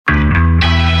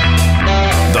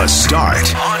The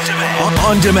Start. On demand.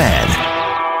 On demand.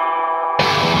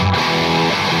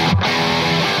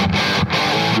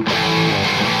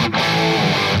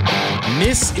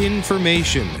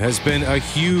 Misinformation has been a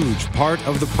huge part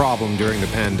of the problem during the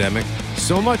pandemic,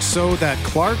 so much so that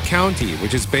Clark County,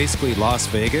 which is basically Las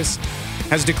Vegas,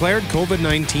 has declared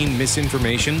COVID-19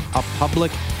 misinformation a public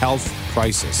health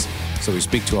crisis. So we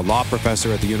speak to a law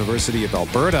professor at the University of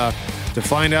Alberta to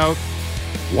find out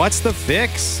what's the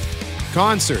fix.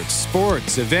 Concerts,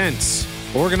 sports, events,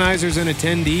 organizers and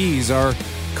attendees are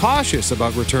cautious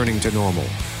about returning to normal.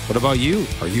 What about you?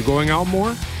 Are you going out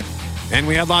more? And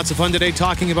we had lots of fun today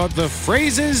talking about the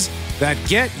phrases that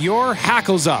get your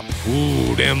hackles up.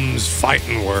 Ooh, them's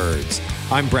fightin' words.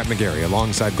 I'm Brett McGarry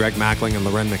alongside Greg Mackling and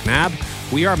Loren McNabb.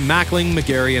 We are Mackling,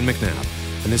 McGarry, and McNabb.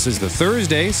 And this is the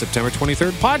Thursday, September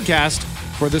 23rd podcast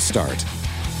for The Start.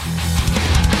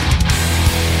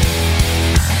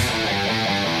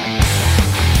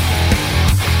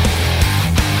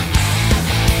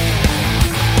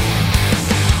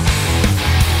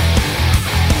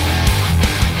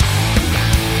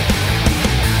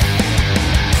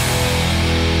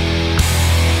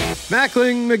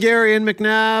 Mackling, McGarry, and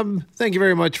McNabb, thank you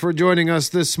very much for joining us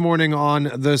this morning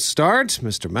on The Start.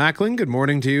 Mr. Mackling, good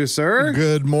morning to you, sir.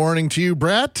 Good morning to you,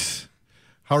 Brett.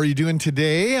 How are you doing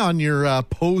today on your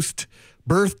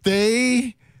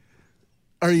post-birthday?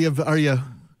 Are you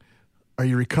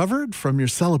recovered from your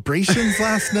celebrations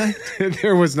last night?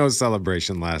 There was no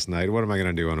celebration last night. What am I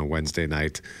going to do on a Wednesday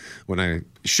night when I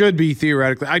should be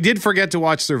theoretically? I did forget to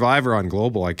watch Survivor on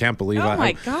Global. I can't believe Oh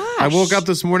my gosh. I woke up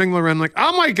this morning, Loren, like,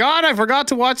 oh my God, I forgot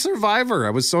to watch Survivor.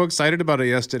 I was so excited about it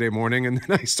yesterday morning, and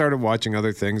then I started watching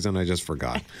other things, and I just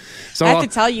forgot. So I have to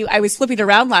tell you, I was flipping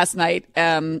around last night,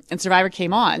 and Survivor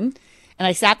came on. And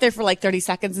I sat there for like 30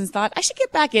 seconds and thought, I should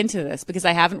get back into this because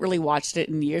I haven't really watched it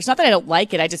in years. Not that I don't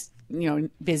like it. I just,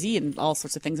 busy and all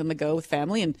sorts of things on the go with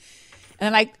family. And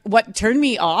then what turned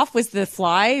me off was the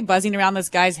fly buzzing around this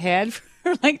guy's head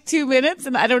for like 2 minutes.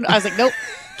 And I was like, nope,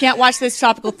 can't watch this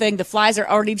tropical thing. The flies are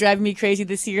already driving me crazy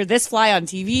this year. This fly on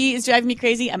TV is driving me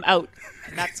crazy. I'm out.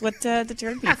 And that's what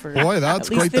deterred me for. Boy, that's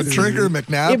quite the trigger,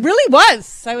 McNabb. It really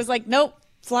was. I was like, nope,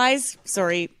 flies.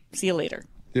 Sorry. See you later.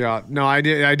 Yeah, no, I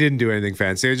didn't do anything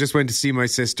fancy. I just went to see my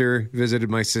sister, visited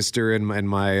my sister and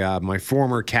my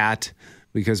former cat,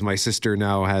 because my sister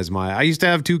now has I used to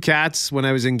have 2 cats when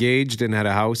I was engaged and had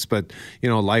a house, but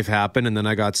life happened and then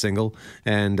I got single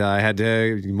and I had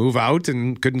to move out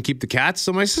and couldn't keep the cats,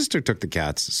 so my sister took the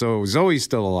cats. So Zoe's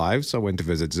still alive, so I went to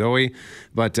visit Zoe,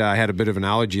 but I had a bit of an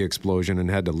allergy explosion and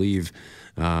had to leave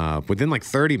within like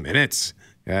 30 minutes.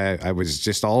 I was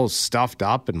just all stuffed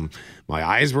up and my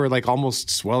eyes were like almost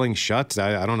swelling shut.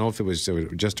 I don't know if it was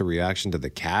just a reaction to the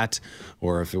cat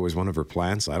or if it was one of her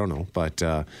plants. I don't know. But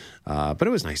it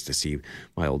was nice to see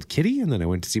my old kitty. And then I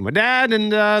went to see my dad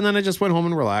and then I just went home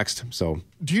and relaxed. So,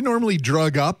 do you normally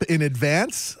drug up in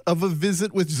advance of a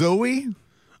visit with Zoe?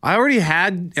 I already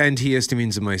had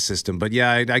antihistamines in my system, but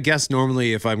yeah, I guess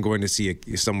normally if I'm going to see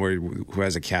somewhere who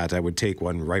has a cat, I would take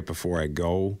one right before I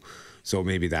go. So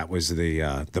maybe that was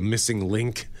the missing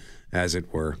link, as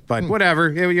it were. But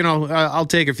whatever, I'll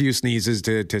take a few sneezes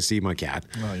to see my cat.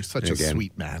 Oh, you're such a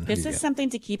sweet man. This is something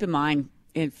to keep in mind.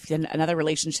 If another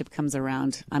relationship comes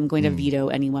around, I'm going to veto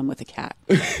anyone with a cat.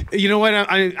 You know what?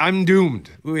 I'm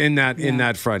doomed in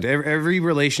that front. Every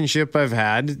relationship I've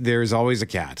had, there's always a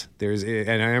cat.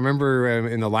 And I remember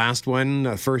in the last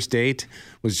one, first date,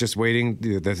 was just waiting.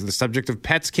 The subject of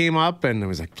pets came up, and I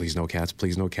was like, please no cats,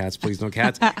 please no cats, please no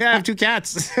cats. Yeah, I have 2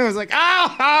 cats. I was like,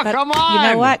 come on. You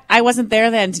know what? I wasn't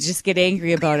there then to just get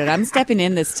angry about it. I'm stepping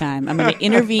in this time. I'm going to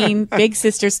intervene, big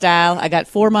sister style. I got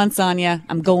 4 months on you.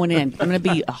 I'm going in. I'm going to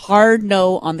be a hard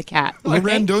no on the cat. Okay?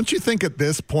 Loren, don't you think at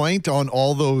this point on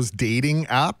all those dating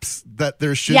apps that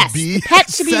there should be pet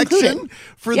a should be section included.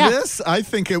 for this? I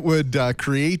think it would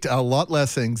create a lot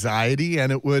less anxiety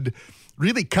and it would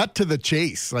really cut to the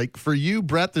chase. Like for you,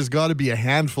 Brett, there's got to be a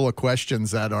handful of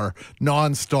questions that are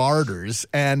non-starters.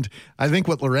 And I think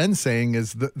what Loren's saying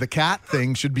is the cat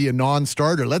thing should be a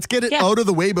non-starter. Let's get it out of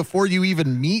the way before you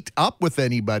even meet up with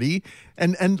anybody.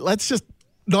 And let's just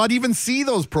not even see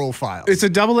those profiles. It's a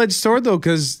double-edged sword, though,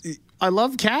 because I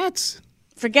love cats.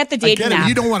 Forget the dating app.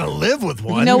 You don't want to live with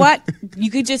one. You know what? You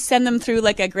could just send them through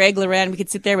like a Greg Loren. We could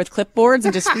sit there with clipboards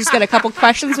and just get a couple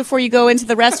questions before you go into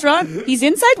the restaurant. He's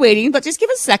inside waiting, but just give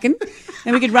us a second.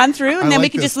 And we could run through, and then we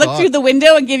could just look through the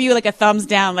window and give you like a thumbs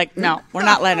down. Like, no, we're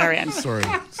not letting her in.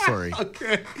 Sorry.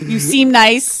 Okay. You seem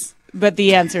nice, but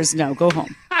the answer is no. Go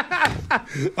home.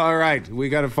 All right. We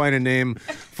got to find a name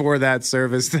for that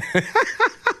service.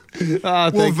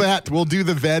 We'll do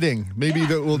the vetting. Maybe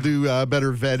that we'll do a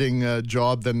better vetting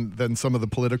job than some of the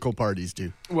political parties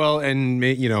do. Well, and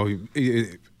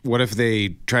what if they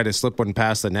try to slip one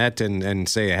past the net and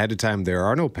say ahead of time there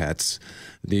are no pets?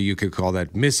 You could call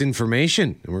that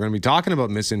misinformation. And we're going to be talking about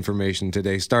misinformation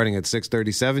today, starting at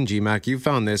 6:37. GMAC, you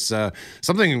found this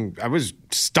something. I was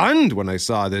stunned when I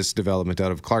saw this development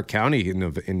out of Clark County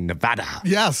in Nevada.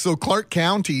 Yeah, so Clark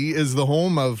County is the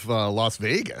home of Las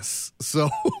Vegas.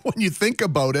 So when you think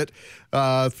about it,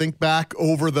 think back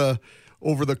over the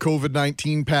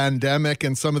COVID-19 pandemic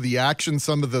and some of the action,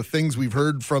 some of the things we've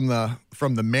heard from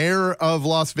the mayor of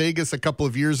Las Vegas a couple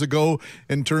of years ago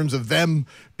in terms of them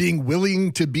being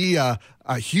willing to be a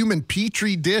human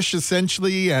petri dish,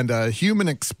 essentially, and a human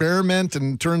experiment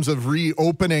in terms of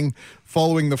reopening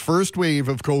following the first wave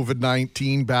of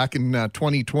COVID-19 back in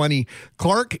 2020.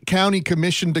 Clark County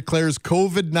Commission declares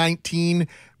COVID-19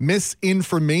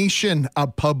 misinformation a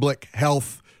public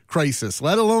health crisis,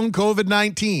 let alone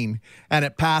COVID-19, and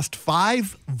it passed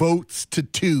 5 votes to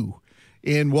 2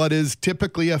 in what is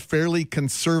typically a fairly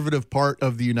conservative part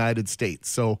of the United States.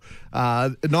 So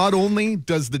not only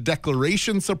does the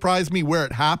declaration surprise me, where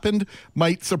it happened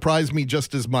might surprise me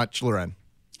just as much, Loren.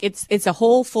 It's a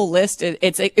whole full list.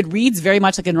 It reads very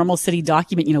much like a normal city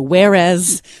document, where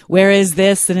is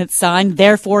this, and it's signed,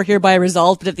 therefore hereby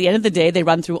resolved. But at the end of the day, they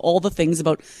run through all the things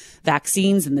about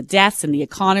vaccines and the deaths and the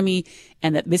economy,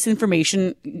 and that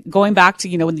misinformation, going back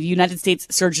to, when the United States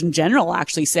Surgeon General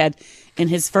actually said in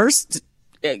his first,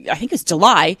 I think it's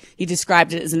July, he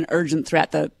described it as an urgent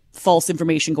threat, the false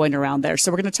information going around there.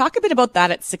 So we're going to talk a bit about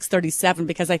that at 6:37,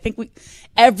 because I think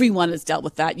everyone has dealt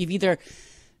with that. You've either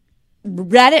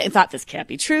read it and thought this can't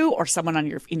be true, or someone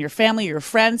in your family or your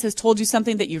friends has told you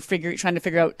something that you're trying to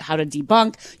figure out how to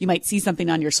debunk. You might see something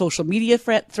on your social media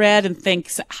thread and think,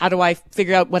 how do I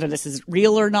figure out whether this is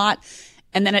real or not?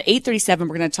 And then at 8:37,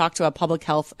 we're going to talk to a public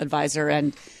health advisor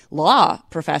and law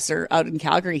professor out in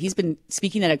Calgary. He's been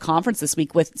speaking at a conference this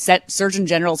week with surgeon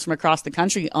generals from across the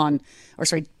country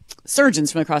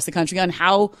surgeons from across the country on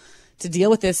how to deal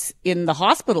with this in the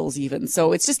hospitals even.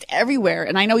 So it's just everywhere.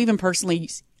 And I know even personally,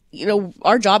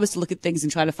 our job is to look at things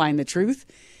and try to find the truth.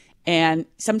 And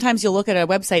sometimes you'll look at a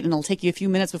website and it'll take you a few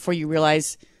minutes before you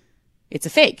realize it's a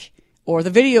fake, or the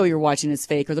video you're watching is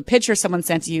fake, or the picture someone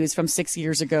sent to you is from 6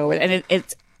 years ago. And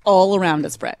it's all around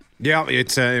us, Brett. Yeah,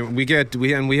 it's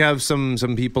we have some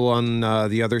people on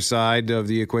the other side of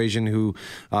the equation who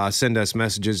send us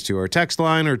messages to our text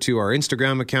line or to our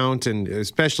Instagram account, and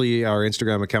especially our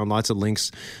Instagram account. Lots of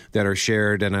links that are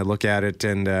shared, and I look at it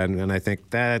and I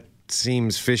think that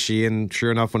seems fishy, and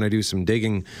sure enough, when I do some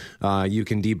digging, you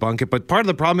can debunk it. But part of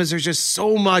the problem is there's just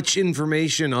so much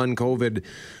information on COVID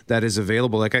that is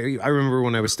available. Like I remember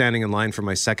when I was standing in line for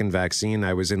my second vaccine,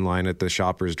 I was in line at the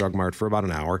Shoppers Drug Mart for about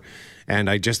an hour, and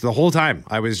the whole time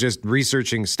I was just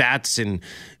researching stats and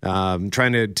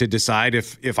trying to decide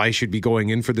if I should be going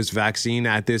in for this vaccine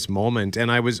at this moment,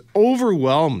 and I was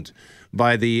overwhelmed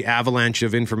by the avalanche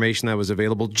of information that was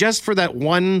available just for that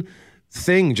one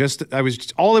thing.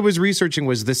 All I was researching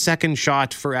was the second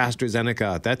shot for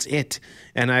AstraZeneca. That's it.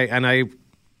 And I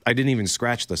didn't even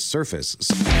scratch the surface.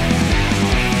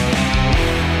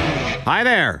 Hi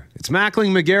there. It's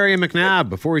Mackling, McGarry, and McNabb.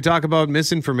 Before we talk about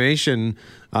misinformation,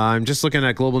 I'm just looking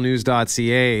at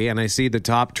globalnews.ca and I see the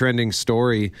top trending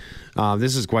story.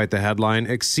 This is quite the headline.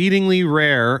 Exceedingly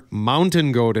rare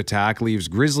mountain goat attack leaves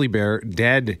grizzly bear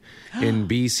dead in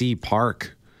BC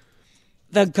park.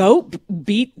 The goat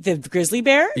beat the grizzly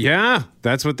bear? Yeah,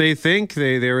 that's what they think.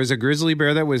 There was a grizzly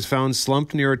bear that was found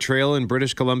slumped near a trail in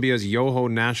British Columbia's Yoho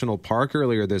National Park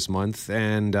earlier this month.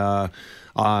 And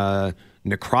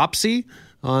necropsy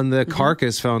on the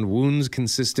carcass found wounds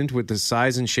consistent with the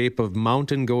size and shape of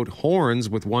mountain goat horns,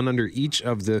 with one under each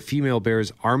of the female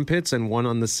bear's armpits and one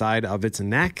on the side of its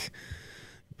neck.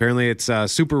 Apparently, it's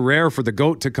super rare for the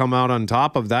goat to come out on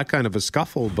top of that kind of a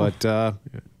scuffle, but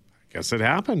guess it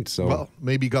happened. So, well,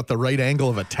 maybe got the right angle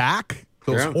of attack.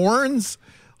 Those horns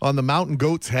on the mountain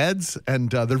goats' heads,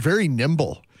 and they're very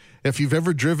nimble. If you've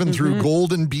ever driven through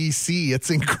Golden, BC, it's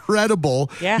incredible.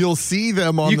 Yeah. You'll see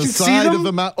them on the side of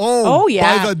the mountain. Oh,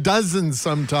 yeah. By the dozens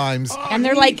sometimes. And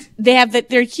they're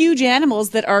they're huge animals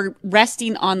that are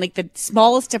resting on like the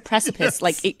smallest of precipice. Yes.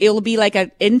 Like it'll be like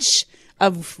an inch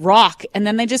of rock, and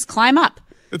then they just climb up.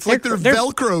 It's like they're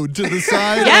Velcroed to the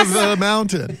side of the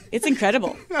mountain. It's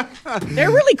incredible.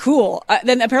 They're really cool.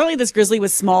 Then apparently this grizzly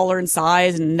was smaller in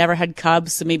size and never had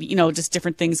cubs. So maybe, just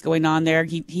different things going on there.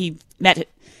 He met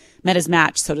met his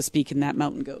match, so to speak, in that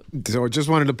mountain goat. So I just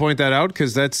wanted to point that out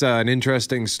because that's an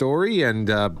interesting story and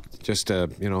just one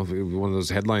of those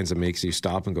headlines that makes you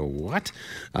stop and go, what?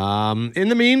 In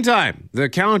the meantime, the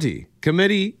county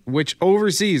committee, which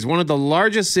oversees one of the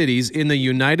largest cities in the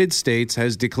United States,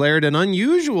 has declared an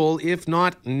unusual, if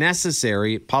not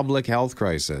necessary, public health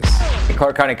crisis. The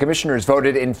Clark County Commissioners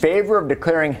voted in favor of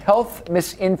declaring health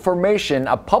misinformation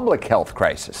a public health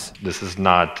crisis. This is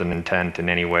not an intent in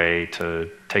any way to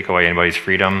take away anybody's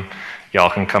freedom. Y'all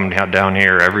can come down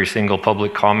here every single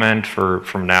public comment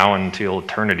from now until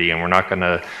eternity, and we're not going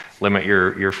to limit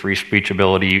your free speech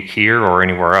ability here or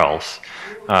anywhere else.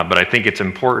 But I think it's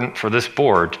important for this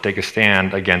board to take a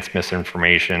stand against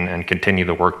misinformation and continue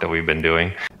the work that we've been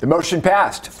doing. The motion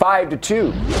passed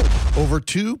 5-2. Over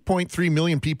 2.3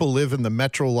 million people live in the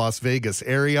metro Las Vegas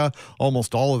area.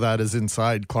 Almost all of that is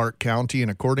inside Clark County.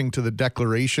 And according to the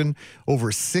declaration,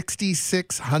 over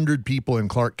 6,600 people in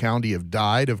Clark County have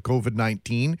died of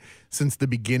COVID-19 since the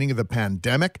beginning of the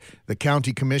pandemic. The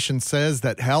county commission says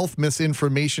that health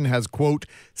misinformation has, quote,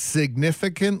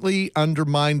 significantly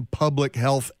undermined public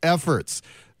health efforts.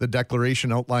 The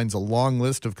declaration outlines a long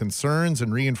list of concerns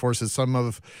and reinforces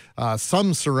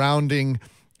some surrounding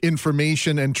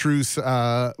information and truths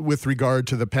with regard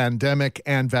to the pandemic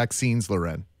and vaccines,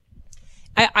 Loren.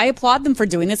 I applaud them for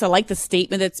doing this. I like the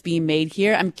statement that's being made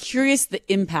here. I'm curious the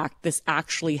impact this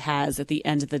actually has at the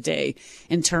end of the day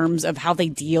in terms of how they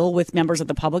deal with members of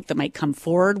the public that might come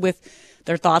forward with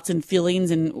their thoughts and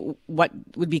feelings and what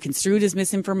would be construed as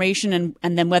misinformation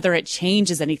and then whether it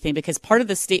changes anything. Because part of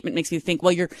the statement makes me think,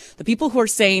 well, the people who are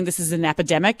saying this is an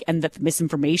epidemic and that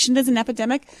misinformation is an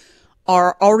epidemic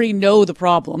already know the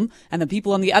problem, and the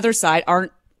people on the other side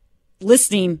aren't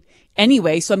listening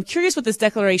anyway. So I'm curious what this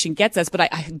declaration gets us, but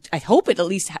I hope it at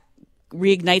least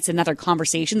reignites another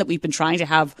conversation that we've been trying to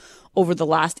have over the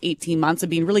last 18 months of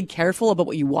being really careful about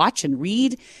what you watch and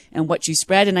read and what you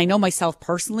spread. And I know myself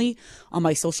personally on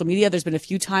my social media, there's been a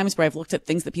few times where I've looked at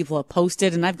things that people have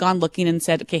posted and I've gone looking and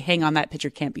said, okay, hang on, that picture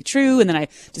can't be true. And then I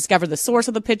discover the source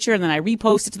of the picture and then I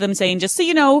repost it to them saying, just so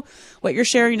you know, what you're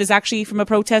sharing is actually from a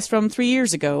protest from 3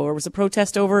 years ago, or was a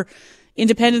protest over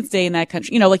Independence Day in that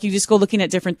country. Like you just go looking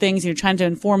at different things and you're trying to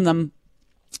inform them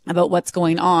about what's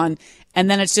going on. And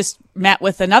then it's just met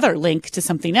with another link to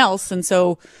something else. And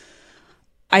so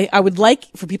I would like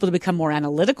for people to become more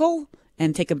analytical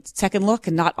and take a second look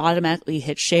and not automatically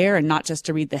hit share and not just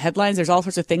to read the headlines. There's all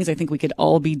sorts of things I think we could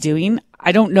all be doing.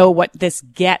 I don't know what this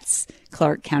gets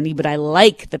Clark County, but I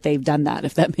like that they've done that,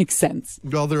 if that makes sense.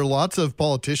 Well, there are lots of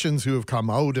politicians who have come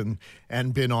out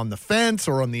and been on the fence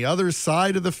or on the other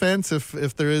side of the fence,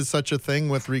 if there is such a thing,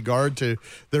 with regard to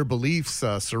their beliefs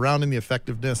surrounding the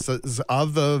effectiveness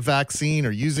of the vaccine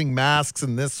or using masks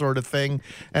and this sort of thing.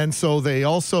 And so they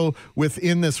also,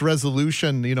 within this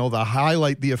resolution, they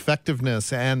highlight the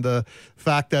effectiveness and the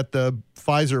fact that the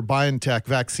Pfizer-BioNTech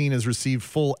vaccine has received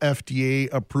full FDA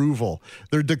approval.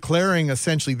 They're declaring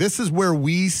essentially this is where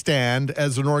we stand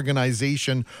as an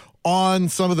organization on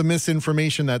some of the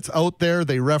misinformation that's out there.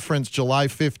 They reference July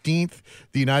 15th.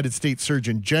 The United States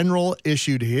Surgeon General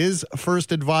issued his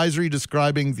first advisory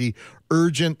describing the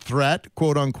urgent threat,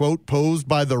 quote unquote, posed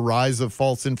by the rise of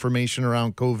false information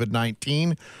around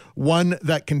COVID-19, one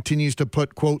that continues to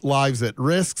put, quote, lives at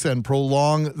risk and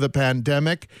prolong the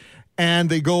pandemic. And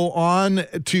they go on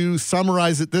to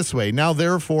summarize it this way. Now,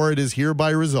 therefore, it is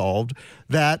hereby resolved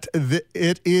that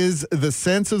it is the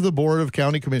sense of the Board of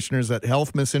County Commissioners that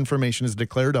health misinformation is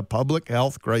declared a public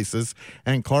health crisis,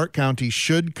 and Clark County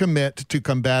should commit to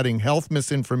combating health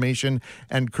misinformation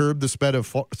and curb the spread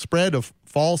of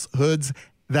falsehoods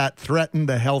that threaten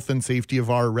the health and safety of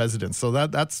our residents. So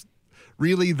that's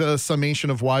really the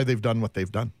summation of why they've done what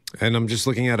they've done. And I'm just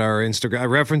looking at our Instagram. I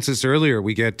referenced this earlier.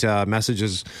 We get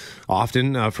messages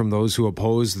often from those who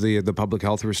oppose the public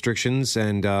health restrictions.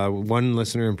 And one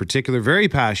listener in particular, very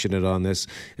passionate on this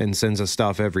and sends us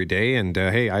stuff every day. And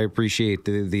hey, I appreciate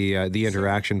the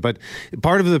interaction. But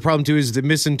part of the problem, too, is the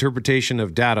misinterpretation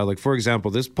of data. Like, for example,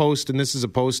 this post, and this is a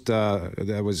post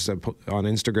that was on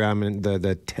Instagram, and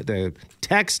the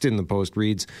text in the post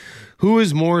reads, "Who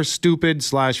is more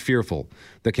stupid/fearful?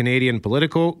 The Canadian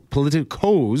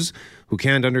politicos who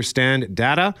can't understand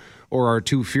data or are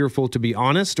too fearful to be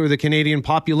honest, or the Canadian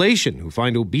population who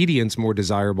find obedience more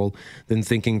desirable than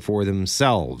thinking for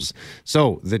themselves?"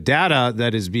 So the data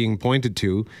that is being pointed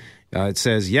to It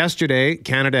says, yesterday,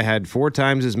 Canada had 4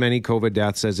 times as many COVID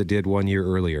deaths as it did 1 year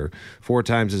earlier, 4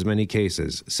 times as many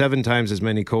cases, 7 times as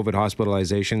many COVID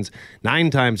hospitalizations, 9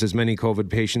 times as many COVID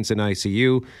patients in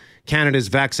ICU. Canada's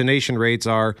vaccination rates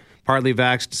are partly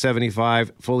vaxxed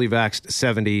 75, fully vaxxed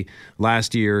 70.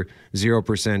 Last year, 0%,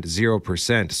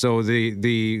 0%. So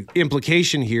the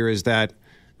implication here is that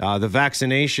the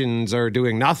vaccinations are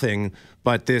doing nothing,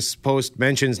 but this post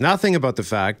mentions nothing about the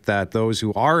fact that those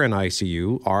who are in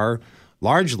ICU are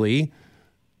largely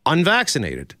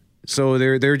unvaccinated. So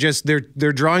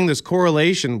they're drawing this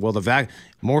correlation. Well,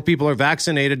 more people are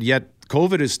vaccinated, yet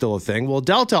COVID is still a thing. Well,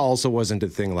 Delta also wasn't a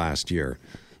thing last year.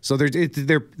 So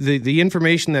the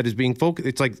information that is being focused,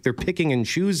 it's like they're picking and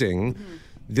choosing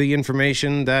the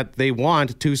information that they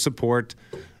want to support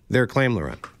their claim,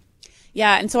 Lorraine.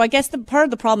 Yeah, and so I guess the part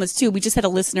of the problem is, too, we just had a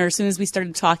listener as soon as we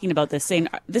started talking about this saying,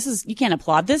 you can't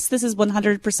applaud this. This is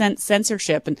 100%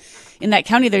 censorship. And in that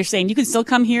county, they're saying you can still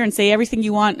come here and say everything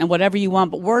you want and whatever you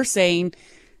want, but we're saying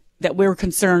that we're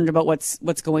concerned about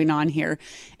what's going on here.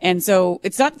 And so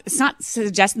it's not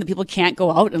suggesting that people can't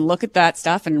go out and look at that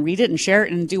stuff and read it and share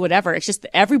it and do whatever. It's just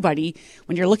that everybody,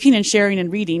 when you're looking and sharing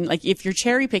and reading, like if you're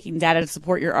cherry picking data to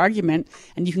support your argument,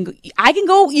 and you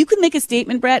can make a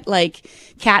statement, Brett, like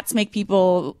cats make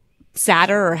people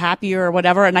sadder or happier or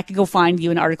whatever, and I could go find you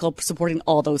an article supporting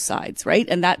all those sides, right?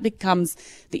 And that becomes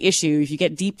the issue. If you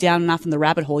get deep down enough in the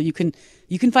rabbit hole, you can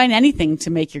find anything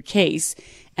to make your case.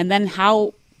 And then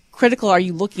how critical are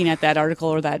you looking at that article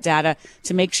or that data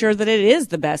to make sure that it is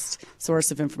the best source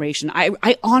of information?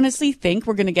 I honestly think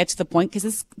we're going to get to the point,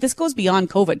 because this goes beyond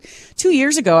COVID. 2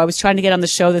 years ago, I was trying to get on the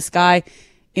show this guy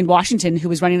in Washington who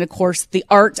was running a course, The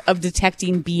Art of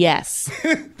Detecting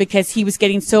BS, because he was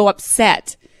getting so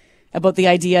upset about the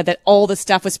idea that all the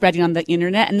stuff was spreading on the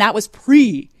internet, and that was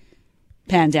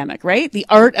pre-pandemic, right? The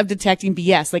Art of Detecting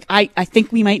BS. Like, I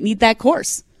think we might need that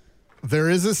course.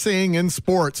 There is a saying in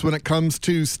sports when it comes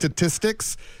to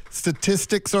statistics.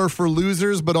 Statistics are for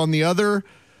losers, but on the other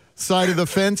side of the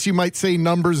fence, you might say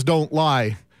numbers don't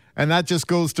lie. And that just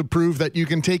goes to prove that you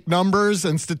can take numbers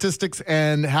and statistics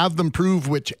and have them prove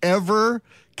whichever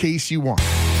case you want.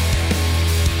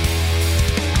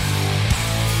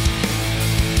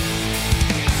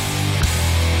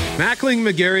 Mackling,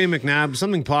 McGarry, McNabb,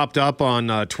 something popped up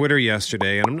on Twitter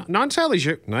yesterday, and I'm not entirely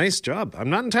sure. Nice job.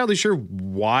 I'm not entirely sure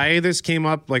why this came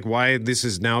up, like why this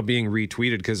is now being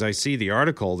retweeted, because I see the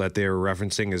article that they're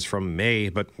referencing is from May,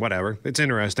 but whatever. It's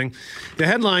interesting. The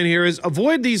headline here is,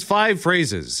 avoid these 5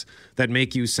 phrases that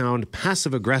make you sound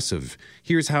passive-aggressive.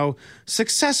 Here's how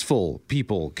successful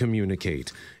people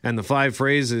communicate. And the 5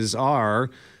 phrases are,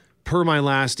 per my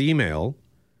last email,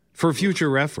 for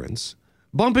future reference,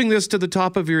 bumping this to the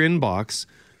top of your inbox,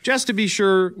 just to be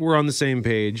sure we're on the same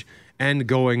page, and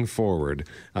going forward.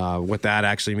 What that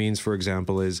actually means, for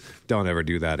example, is don't ever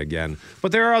do that again.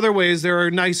 But there are other ways, there are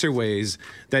nicer ways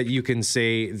that you can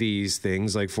say these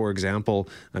things. Like, for example,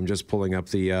 I'm just pulling up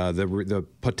the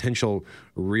potential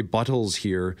rebuttals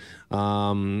here.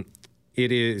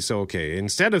 It is, okay,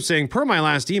 instead of saying, per my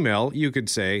last email, you could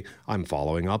say, I'm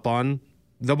following up on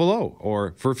the below,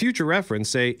 or for future reference,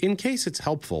 say, in case it's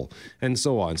helpful, and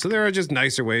so on. So there are just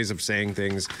nicer ways of saying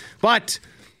things. But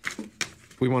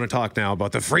we want to talk now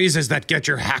about the phrases that get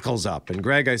your hackles up. And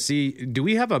Greg, I see, do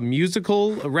we have a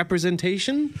musical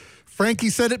representation? Frankie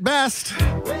said it best.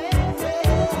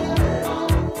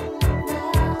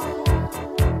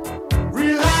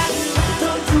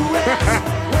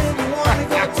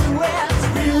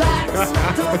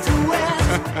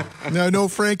 No,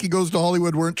 Frankie Goes to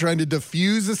Hollywood weren't trying to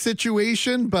diffuse a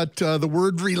situation, but the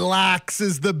word relax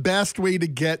is the best way to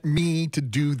get me to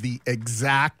do the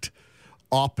exact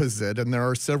opposite. And there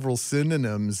are several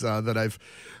synonyms that I've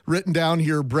written down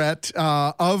here, Brett,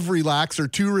 of relax or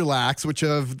to relax, which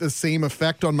have the same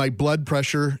effect on my blood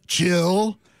pressure.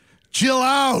 Chill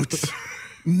out.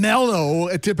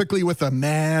 Mellow, typically with a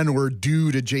man or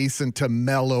dude adjacent to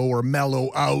mellow or mellow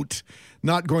out.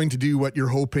 Not going to do what you're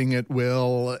hoping it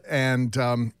will. And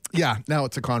now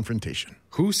it's a confrontation.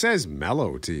 Who says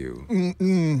mellow to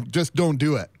you? Just don't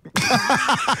do it.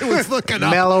 I was looking up.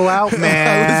 Mellow out,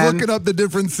 man. I was looking up the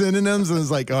different synonyms and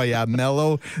was like, oh yeah,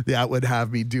 mellow. That would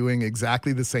have me doing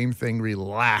exactly the same thing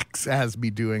relax as me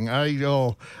doing. I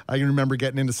can remember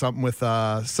getting into something with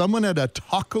someone at a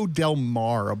Taco Del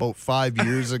Mar about 5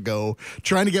 years ago,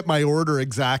 trying to get my order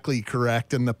exactly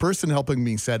correct. And the person helping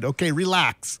me said, okay,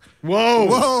 relax.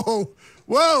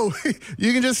 Whoa.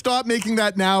 You can just stop making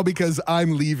that now because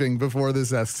I'm leaving before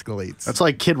this escalates. That's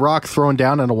like Kid Rock throwing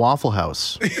down in a Waffle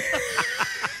House.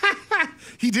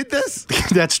 He did this?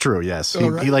 That's true, yes.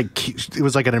 Right. It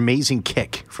was like an amazing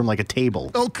kick from like a table.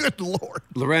 Oh, good Lord.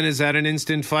 Loren, is that an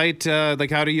instant fight?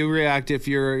 Like, how do you react if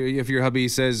your hubby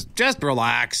says, just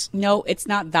relax? No, it's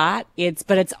not that.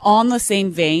 But it's on the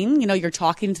same vein. You know, you're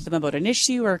talking to them about an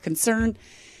issue or a concern,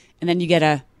 and then you get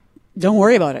a, don't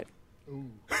worry about it.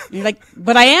 You're like,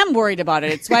 but I am worried about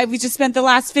it. It's why we just spent the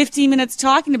last 15 minutes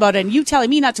talking about it, and you telling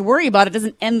me not to worry about it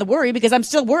doesn't end the worry because I'm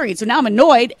still worried. So now I'm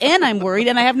annoyed and I'm worried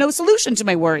and I have no solution to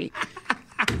my worry.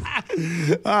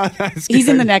 He's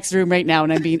in the next room right now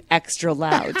and I'm being extra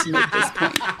loud to make this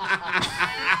point.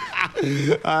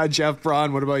 Jeff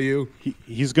Braun, what about you?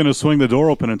 He's going to swing the door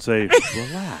open and say,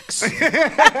 relax.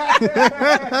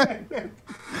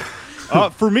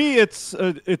 For me, it's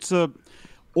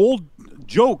old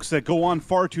jokes that go on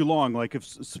far too long. Like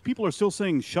if people are still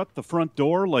saying shut the front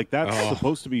door, like that's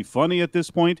supposed to be funny at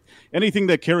this point. Anything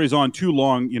that carries on too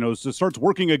long, starts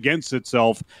working against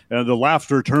itself and the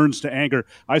laughter turns to anger.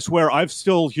 I swear I've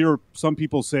still hear some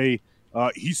people say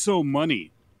he's so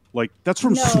money. Like that's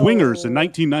from Swingers in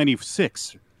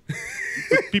 1996.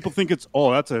 People think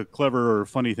that's a clever or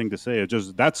funny thing to say. It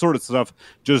just, that sort of stuff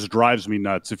just drives me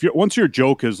nuts. Once your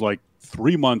joke is like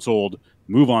 3 months old,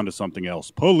 move on to something else.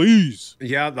 Police.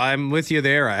 Yeah, I'm with you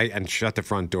there. And shut the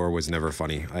front door was never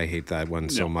funny. I hate that one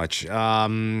so much. I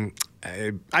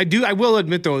will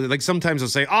admit though, like sometimes I'll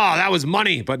say, "Oh, that was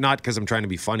money," but not because I'm trying to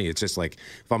be funny. It's just like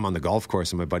if I'm on the golf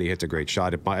course and my buddy hits a great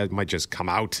shot, it might just come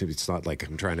out. It's not like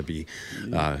I'm trying to be.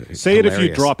 Say it if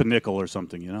you drop a nickel or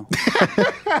something,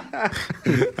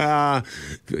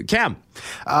 Cam.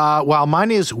 Well,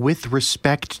 mine is with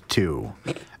respect to.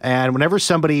 And whenever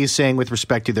somebody is saying with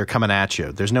respect to, they're coming at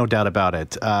you. There's no doubt about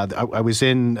it. I was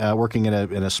working in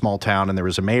a small town, and there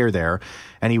was a mayor there,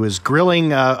 and he was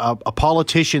grilling a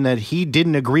politician that he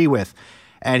didn't agree with,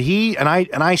 and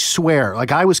I swear,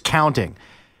 like I was counting.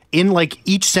 In like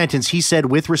each sentence, he said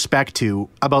with respect to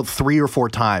about 3 or 4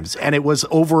 times, and it was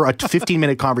over a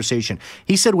 15-minute conversation.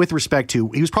 He said with respect to,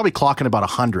 he was probably clocking about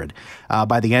 100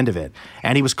 by the end of it,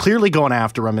 and he was clearly going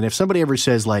after him. And if somebody ever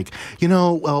says like,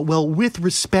 well, with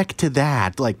respect to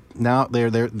that, like now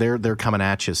they're coming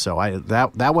at you. So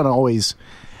that one always,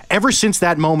 ever since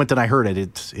that moment that I heard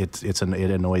it, it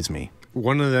annoys me.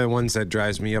 One of the ones that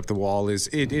drives me up the wall is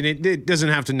it doesn't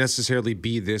have to necessarily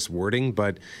be this wording,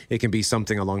 but it can be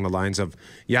something along the lines of,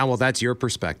 yeah, well, that's your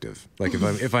perspective. Like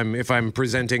if I'm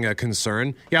presenting a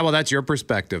concern, yeah, well, that's your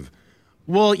perspective.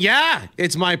 Well, yeah,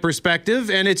 it's my perspective,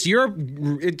 and it's your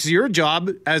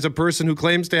job as a person who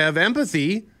claims to have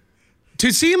empathy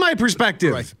to see my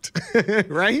perspective. Right.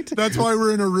 Right? That's why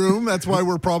we're in a room. That's why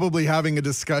we're probably having a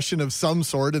discussion of some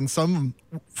sort in some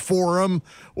forum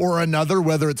or another,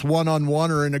 whether it's one-on-one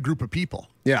or in a group of people.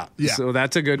 Yeah. So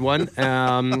that's a good one.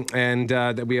 And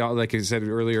we all, like I said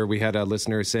earlier, we had a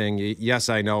listener saying, yes,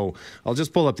 I know. I'll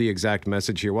just pull up the exact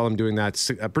message here while I'm doing that.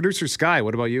 Producer Sky,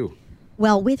 what about you?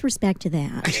 Well, with respect to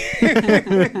that,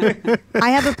 I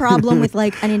have a problem with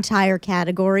like an entire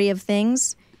category of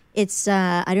things. It's,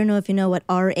 I don't know if you know what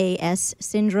RAS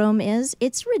syndrome is.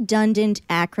 It's redundant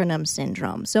acronym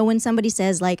syndrome. So when somebody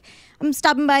says, like, I'm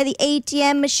stopping by the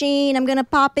ATM machine, I'm going to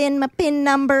pop in my PIN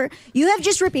number, you have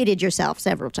just repeated yourself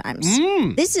several times.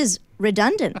 This is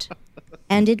redundant,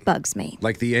 and it bugs me.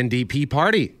 Like the NDP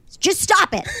party. Just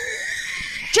stop it.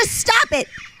 Just stop it.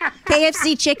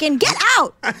 KFC chicken, get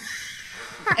out.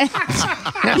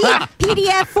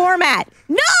 PDF format.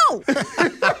 No!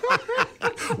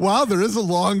 Wow, there is a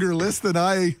longer list than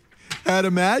I had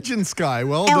imagined, Sky.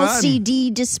 Well done.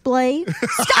 LCD display.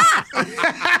 Stop!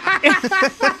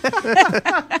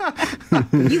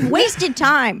 You've wasted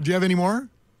time. Do you have any more?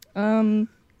 Yeah, I'm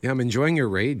enjoying your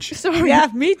rage. Sorry. Yeah,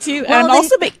 me too. Well, and I'm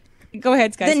also go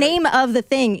ahead, Sky. The name of the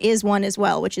thing is one as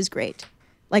well, which is great.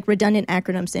 Like redundant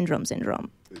acronym syndrome.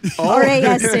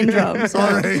 RAS syndrome. So.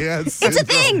 RAS syndrome. It's a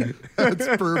thing. That's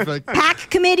perfect. PAC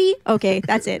committee. Okay,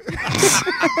 that's it.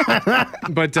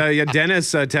 But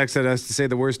Dennis texted us to say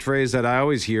the worst phrase that I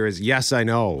always hear is, yes, I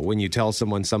know, when you tell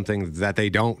someone something that they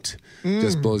don't.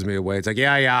 Just blows me away. It's like,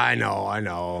 yeah, I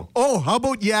know. Oh, how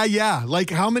about yeah? Like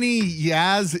how many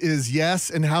yeahs is yes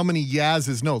and how many yeahs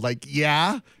is no? Like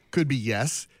yeah could be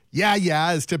yes.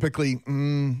 Yeah is typically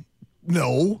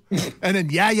no. And then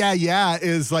yeah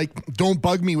is like, don't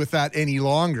bug me with that any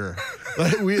longer.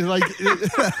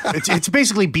 It's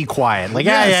basically be quiet. Like,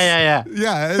 yes.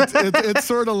 Yeah, it's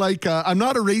sort of like, I'm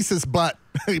not a racist, but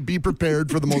be prepared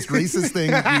for the most racist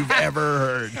thing you've ever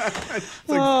heard. That's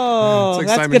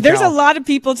good. There's a lot of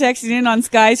people texting in on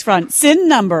Sky's front. SIN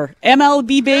number,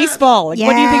 MLB baseball. Like,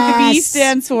 what do you think the B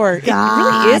stands for? God.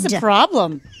 It really is a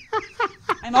problem.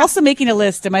 I'm also making a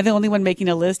list. Am I the only one making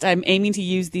a list? I'm aiming to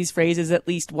use these phrases at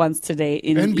least once today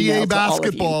in an email NBA to all of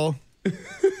you. basketball.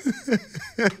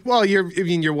 Well,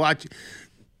 you're watching.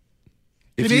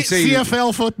 If you say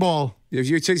CFL football. If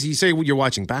you say you're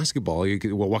watching basketball,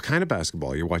 well, what kind of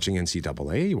basketball? You're watching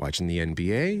NCAA? You're watching the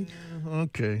NBA?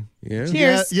 Okay. Yeah.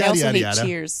 Cheers. Yeah, I also yada, hate yada.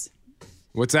 cheers.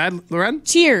 What's that, Loren?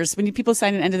 Cheers. When people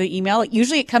sign an end of the email,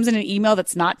 usually it comes in an email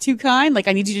that's not too kind. Like,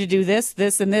 I need you to do this,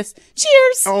 this, and this.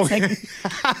 Cheers. Oh, like,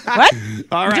 what?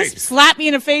 All You right. just slapped me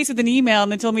in the face with an email and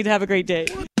then told me to have a great day.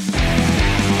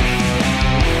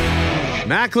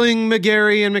 Mackling,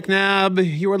 McGarry, and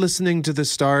McNabb, you are listening to The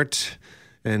Start.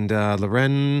 And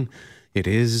Loren, it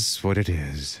is what it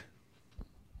is.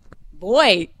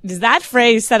 Boy, does that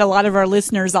phrase set a lot of our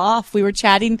listeners off. We were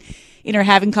chatting in our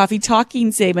Having Coffee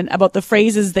Talking segment about the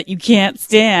phrases that you can't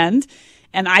stand.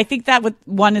 And I think that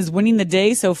one is winning the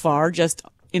day so far, just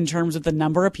in terms of the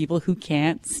number of people who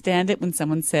can't stand it when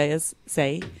someone say,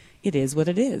 it is what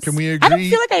it is. Can we agree? I don't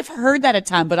feel like I've heard that a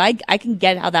ton, but I can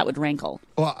get how that would rankle.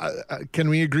 Well, can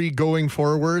we agree going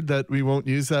forward that we won't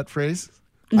use that phrase?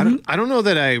 I don't know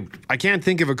that I can't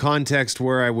think of a context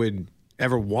where I would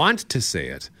ever want to say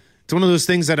it. It's one of those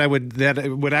things that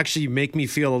would actually make me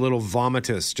feel a little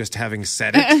vomitous just having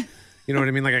said it. You know what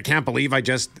I mean? Like, I can't believe I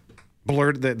just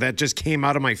blurted that just came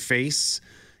out of my face.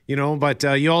 You know, but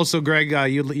you also, Greg,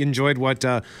 you enjoyed what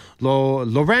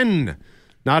Loren,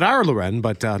 not our Loren,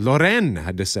 but Loren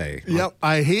had to say. Yep,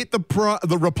 I hate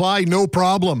the reply, no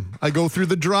problem. I go through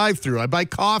the drive-thru. I buy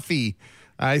coffee.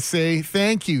 I say,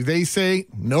 thank you. They say,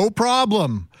 no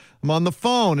problem. I'm on the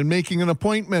phone and making an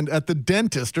appointment at the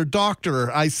dentist or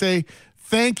doctor. I say,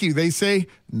 thank you. They say,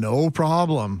 no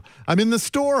problem. I'm in the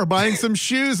store buying some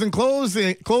shoes and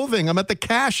clothing. I'm at the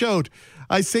cash out.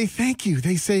 I say, thank you.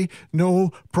 They say,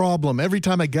 no problem. Every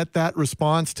time I get that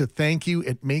response to thank you,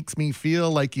 it makes me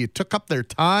feel like you took up their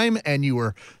time and you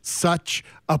were such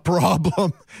a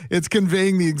problem. It's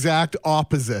conveying the exact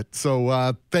opposite.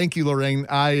 So thank you, Lorraine.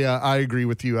 I agree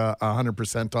with you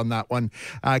 100% on that one.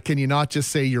 Can you not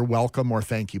just say you're welcome or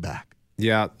thank you back?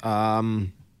 Yeah.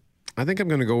 I think I'm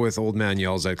going to go with old man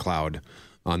yells at cloud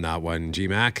on that one,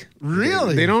 G-Mac.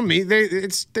 Really? They don't mean,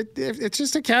 it's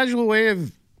just a casual way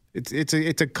of, it's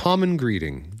a common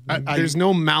greeting. There's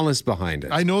no malice behind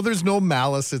it. I know there's no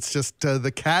malice. It's just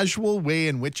the casual way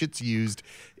in which it's used.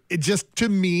 It just, to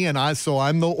me,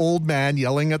 I'm the old man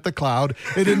yelling at the cloud.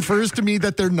 It infers to me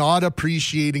that they're not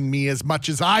appreciating me as much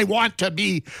as I want to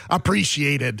be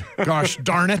appreciated. Gosh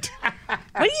darn it.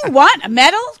 What do you want? A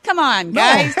medal? Come on,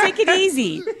 guys. Take it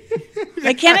easy.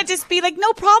 Like, can it just be like,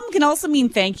 no problem can also mean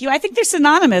thank you? I think they're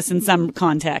synonymous in some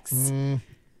contexts.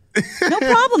 No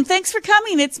problem. Thanks for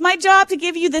coming. It's my job to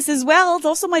give you this as well. It's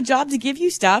also my job to give you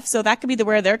stuff. So that could be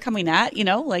where they're coming at,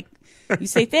 like you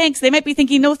say thanks. They might be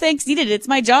thinking, no thanks needed. It's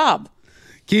my job.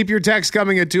 Keep your text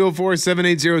coming at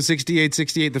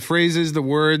 204-780-6868. The phrases, the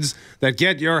words that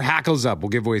get your hackles up. We'll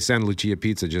give away Santa Lucia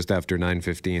pizza just after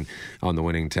 9:15 on the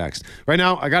winning text. Right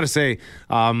now, I got to say,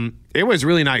 it was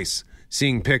really nice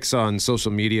seeing pics on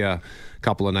social media a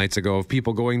couple of nights ago of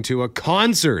people going to a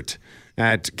concert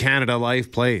at Canada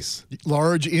Life Place.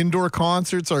 Large indoor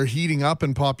concerts are heating up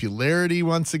in popularity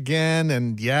once again.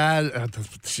 And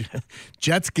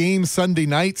Jets game Sunday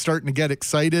night starting to get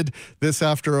excited. This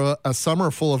after a summer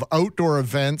full of outdoor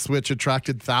events, which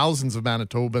attracted thousands of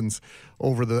Manitobans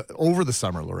over the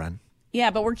summer, Loren.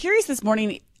 Yeah, but we're curious this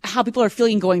morning how people are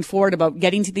feeling going forward about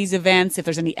getting to these events, if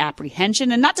there's any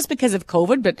apprehension, and not just because of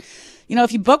COVID, but,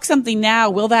 if you book something now,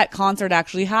 will that concert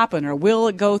actually happen or will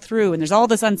it go through? And there's all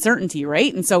this uncertainty,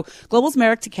 right? And so Global's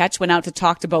Merrick Tkach went out to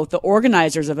talk to both the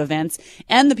organizers of events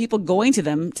and the people going to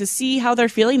them to see how they're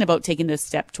feeling about taking this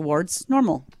step towards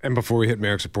normal. And before we hit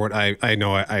Merrick's report, I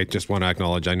know I just want to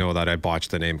acknowledge, I know that I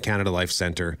botched the name Canada Life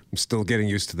Center. I'm still getting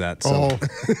used to that. So. Oh,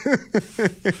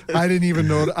 I didn't even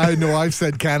know. I know I've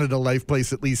said Canada Life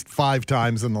Place at least 5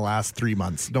 times in the last 3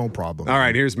 months. No problem. All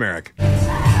right, here's Merrick.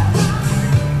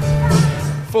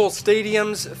 Full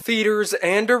stadiums, theaters,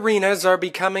 and arenas are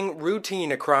becoming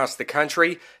routine across the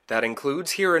country. That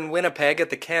includes here in Winnipeg at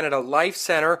the Canada Life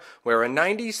Centre, where a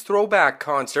 90s throwback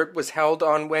concert was held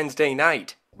on Wednesday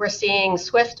night. We're seeing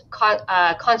swift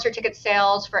concert ticket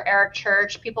sales for Eric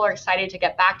Church. People are excited to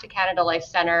get back to Canada Life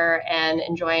Centre and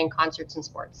enjoying concerts and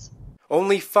sports.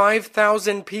 Only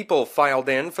 5,000 people filed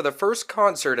in for the first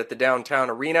concert at the downtown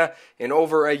arena in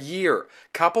over a year.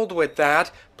 Coupled with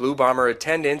that, Blue Bomber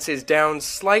attendance is down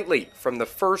slightly from the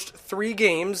first 3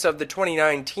 games of the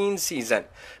 2019 season,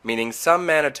 meaning some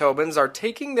Manitobans are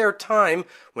taking their time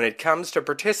when it comes to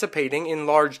participating in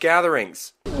large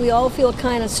gatherings. We all feel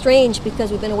kind of strange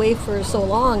because we've been away for so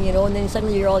long, and then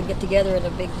suddenly you all get together in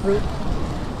a big group.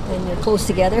 and you're close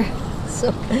together.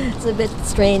 So it's a bit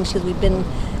strange because we've been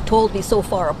told to be so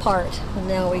far apart, and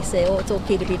now we say, oh, it's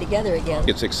okay to be together again.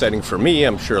 It's exciting for me.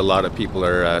 I'm sure a lot of people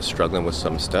are struggling with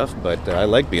some stuff, but I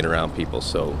like being around people,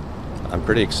 so I'm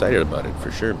pretty excited about it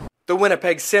for sure. The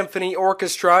Winnipeg Symphony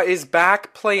Orchestra is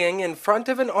back playing in front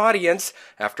of an audience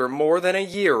after more than a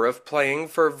year of playing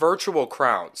for virtual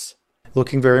crowds.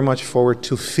 Looking very much forward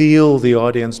to feel the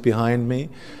audience behind me.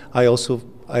 I also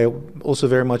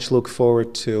very much look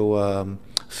forward to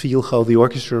feel how the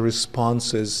orchestra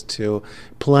responds to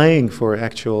playing for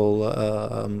actual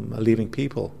living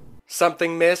people.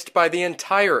 Something missed by the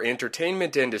entire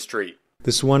entertainment industry.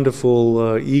 This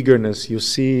wonderful eagerness you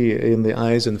see in the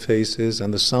eyes and faces,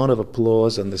 and the sound of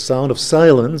applause and the sound of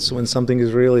silence when something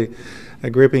is really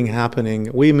gripping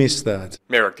happening, we miss that.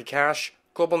 Merrick DeCash,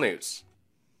 Global News.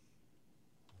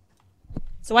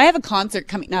 So I have a concert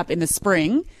coming up in the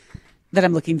spring that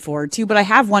I'm looking forward to, but I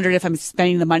have wondered if I'm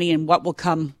spending the money and what will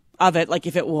come of it, like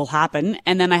if it will happen.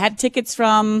 And then I had tickets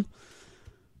from,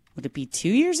 would it be 2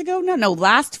 years ago? No,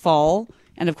 last fall.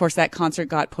 And of course that concert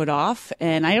got put off,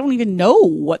 and I don't even know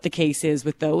what the case is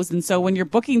with those. And so when you're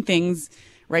booking things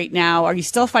right now, are you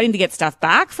still fighting to get stuff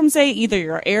back from, say, either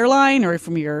your airline or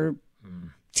from your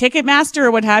Ticketmaster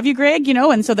or what have you, Greg,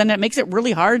 and so then it makes it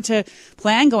really hard to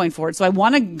plan going forward. So I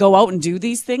want to go out and do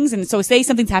these things. And so say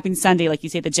something's happening Sunday, like you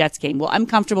say, the Jets game. Well, I'm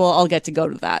comfortable. I'll get to go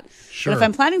to that. Sure. But if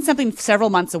I'm planning something several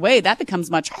months away, that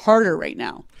becomes much harder right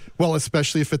now. Well,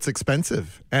 especially if it's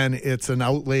expensive and it's an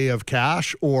outlay of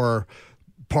cash or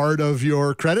part of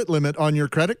your credit limit on your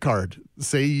credit card.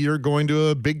 Say you're going to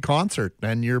a big concert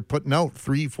and you're putting out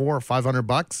 $300, $400,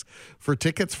 $500 for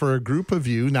tickets for a group of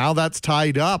you. Now that's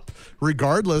tied up,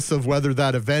 regardless of whether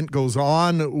that event goes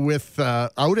on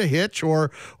without a hitch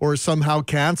or somehow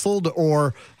canceled,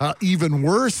 or even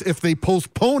worse, if they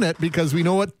postpone it, because we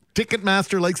know what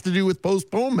Ticketmaster likes to do with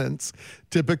postponements.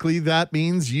 Typically, that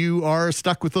means you are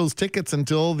stuck with those tickets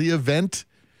until the event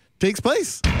takes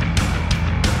place.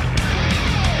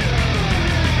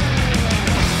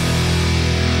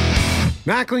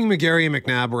 Mackling, McGarry, and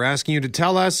McNabb, we're asking you to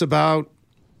tell us about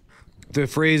the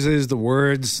phrases, the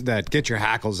words that get your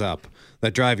hackles up,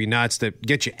 that drive you nuts, that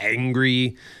get you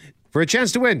angry, for a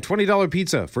chance to win $20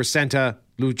 pizza for Santa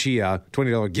Lucia,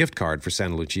 $20 gift card for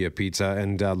Santa Lucia Pizza.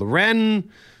 And Loren,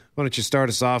 why don't you start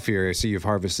us off here? I see you've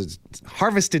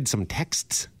harvested some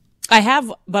texts. I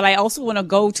have, but I also want to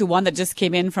go to one that just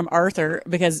came in from Arthur,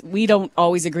 because we don't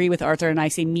always agree with Arthur, and I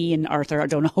say me and Arthur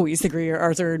don't always agree, or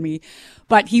Arthur and me.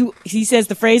 But he says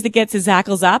the phrase that gets his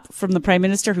hackles up from the Prime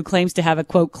Minister, who claims to have a,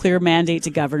 quote, clear mandate to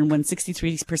govern, when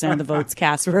 63% of the votes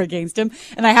cast were against him.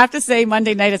 And I have to say,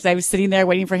 Monday night, as I was sitting there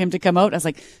waiting for him to come out, I was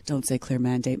like, don't say clear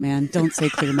mandate, man. Don't say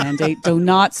clear mandate. Do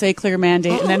not say clear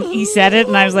mandate. And then he said it,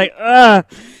 and I was like, ugh,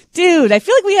 dude, I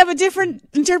feel like we have a different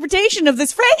interpretation of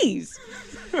this phrase.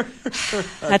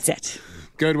 That's it.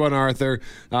 Good one, Arthur.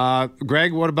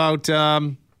 Greg, what about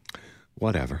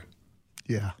whatever?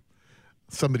 Yeah.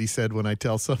 Somebody said when I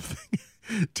tell something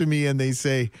to me and they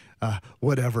say,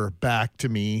 whatever, back to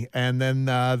me. And then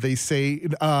they say,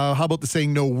 how about the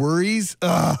saying, no worries?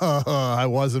 I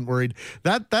wasn't worried.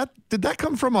 Did that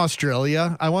come from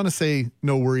Australia? I want to say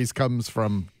no worries comes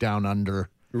from down under.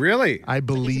 Really? I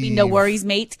believe. No worries,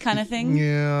 mate, kind of thing.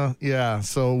 Yeah.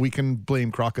 So we can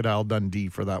blame Crocodile Dundee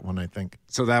for that one, I think.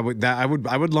 So I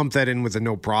would lump that in with a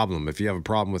no problem. If you have a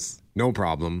problem with no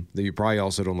problem, then you probably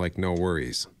also don't like no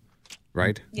worries,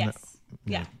 right? Yes.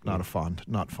 Yeah. Not fond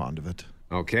of it.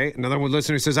 Okay. Another one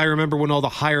listener says, I remember when all the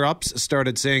higher ups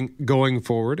started saying going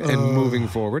forward and moving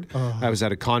forward. I was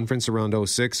at a conference around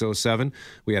 06, 07.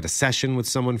 We had a session with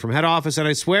someone from head office, and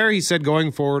I swear he said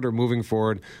going forward or moving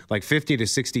forward like 50 to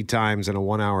 60 times in a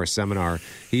 1-hour seminar.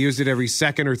 He used it every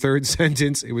second or third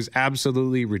sentence. It was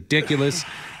absolutely ridiculous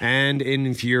and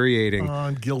infuriating.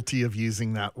 I'm guilty of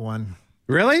using that one.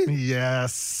 Really?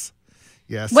 Yes,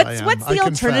 I am. What's the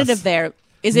alternative there?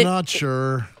 Is it not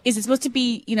sure? Is it supposed to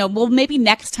be, well, maybe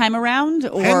next time around,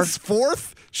 or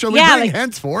henceforth? Shall we bring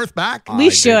henceforth back? We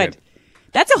should.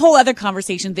 That's a whole other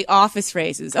conversation. The office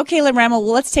phrases. Okay, Lamramo, well,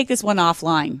 let's take this one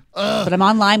offline. But I'm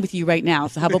online with you right now,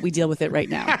 so how about we deal with it right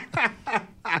now?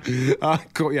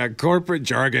 Corporate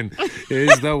jargon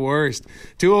is the worst.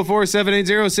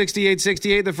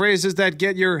 204-780-6868. The phrases that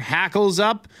get your hackles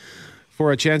up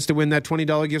for a chance to win that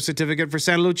 $20 gift certificate for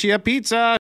Santa Lucia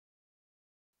Pizza.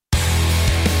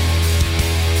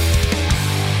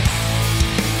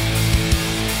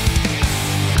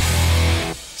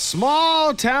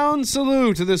 Small town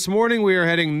salute. This morning we are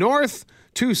heading north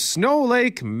to Snow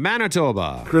Lake,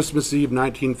 Manitoba. Christmas Eve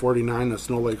 1949, the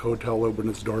Snow Lake Hotel opened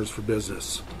its doors for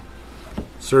business.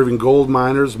 serving gold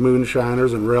miners,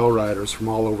 moonshiners, and rail riders from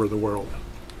all over the world.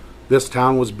 This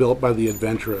town was built by the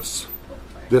adventurous.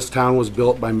 This town was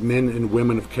built by men and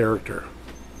women of character.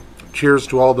 Cheers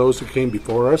to all those who came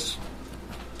before us.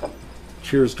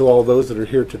 Cheers to all those that are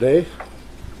here today.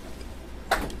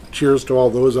 Cheers to all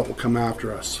those that will come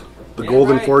after us. The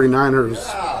Golden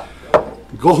 49ers.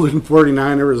 Golden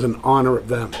 49er is an honor of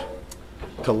them.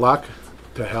 To luck,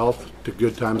 to health, to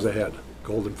good times ahead.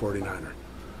 Golden 49er.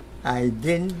 I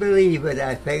didn't believe it.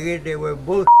 I figured they were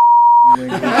both.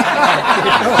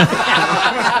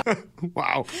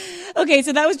 Wow. Okay,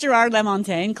 so that was Gerard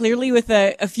Lamontagne, clearly with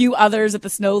a few others at the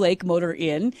Snow Lake Motor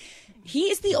Inn. He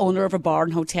is the owner of a bar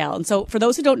and hotel. And so for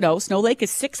those who don't know, Snow Lake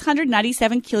is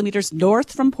 697 kilometers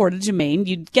north from Portage, Maine.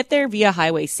 You'd get there via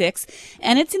Highway 6,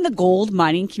 and it's in the gold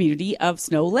mining community of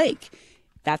Snow Lake.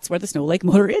 That's where the Snow Lake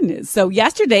Motor Inn is. So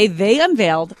yesterday, they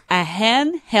unveiled a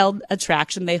handheld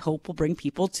attraction they hope will bring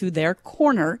people to their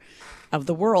corner of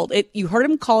the world. You heard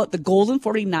him call it the Golden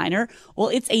 49er. Well,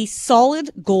 it's a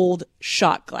solid gold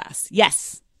shot glass.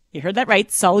 Yes, you heard that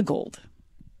right, solid gold.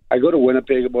 I go to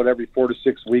Winnipeg about every 4 to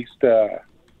 6 weeks to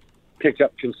pick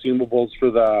up consumables for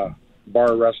the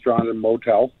bar, restaurant, and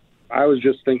motel. I was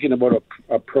just thinking about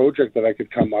a project that I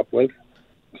could come up with,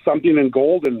 something in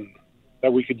gold and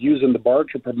that we could use in the bar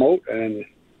to promote, and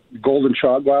golden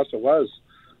shot glass it was.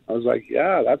 I was like,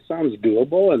 yeah, that sounds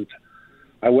doable. And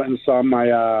I went and saw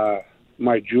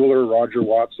my jeweler, Roger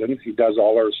Watson. He does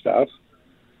all our stuff.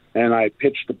 And I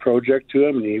pitched the project to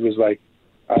him, and he was like,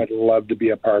 I'd love to be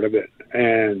a part of it.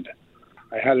 And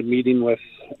I had a meeting with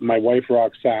my wife,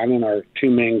 Roxanne, and our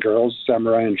two main girls,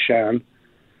 Samurai and Shan.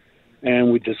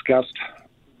 And we discussed,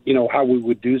 how we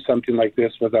would do something like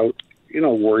this without,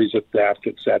 worries of theft,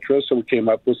 etc. So we came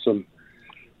up with some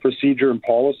procedure and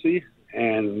policy,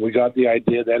 and we got the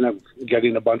idea then of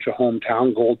getting a bunch of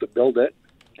hometown gold to build it.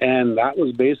 And that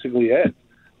was basically it.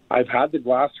 I've had the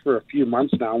glass for a few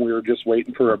months now, and we were just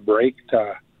waiting for a break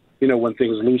to, when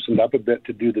things loosened up a bit,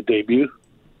 to do the debut.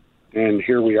 And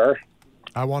here we are.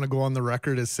 I want to go on the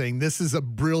record as saying this is a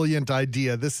brilliant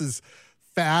idea. This is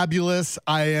fabulous.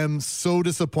 I am so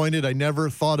disappointed. I never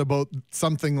thought about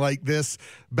something like this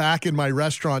back in my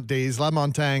restaurant days.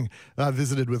 Lamontagne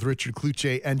visited with Richard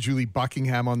Cloutier and Julie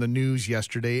Buckingham on the news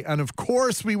yesterday. And of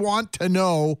course, we want to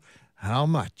know, how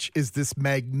much is this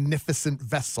magnificent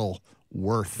vessel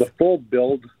worth? The full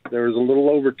build, there's a little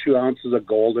over 2 ounces of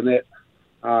gold in it.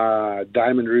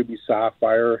 Diamond, ruby,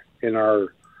 sapphire in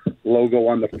our logo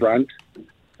on the front,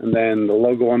 and then the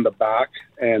logo on the back.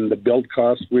 And the build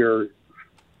cost, we're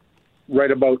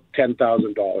right about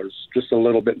 $10,000, just a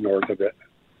little bit north of it.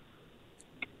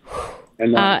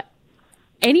 And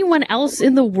anyone else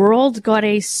in the world got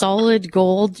a solid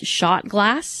gold shot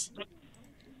glass?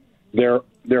 There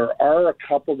are a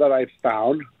couple that I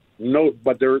found. No,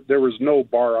 but there was no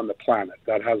bar on the planet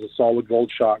that has a solid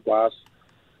gold shot glass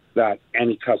that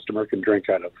any customer can drink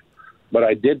out of. But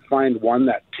I did find one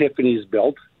that Tiffany's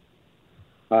built,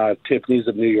 Tiffany's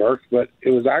of New York, but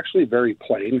it was actually very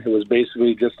plain. It was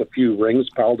basically just a few rings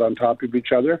piled on top of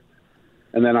each other.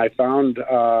 And then I found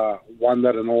one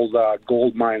that an old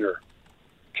gold miner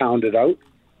pounded out,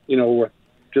 with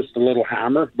just a little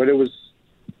hammer, but it was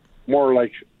more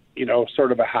like,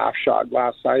 sort of a half shot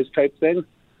glass size type thing.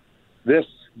 This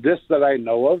that I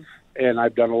know of, and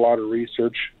I've done a lot of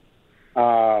research,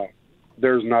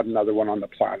 there's not another one on the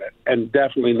planet, and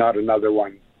definitely not another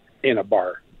one in a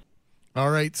bar. All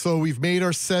right, so we've made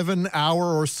our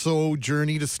 7-hour or so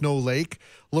journey to Snow Lake.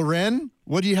 Loren,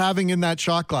 what are you having in that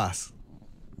shot glass?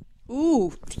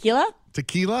 Ooh, tequila?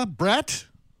 Tequila? Brett?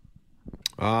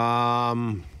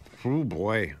 Oh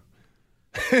boy.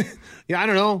 Yeah, I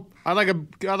don't know. I like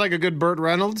a good Burt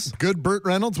Reynolds. Good Burt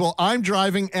Reynolds? Well, I'm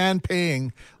driving and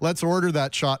paying. Let's order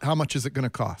that shot. How much is it going to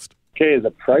cost? Okay,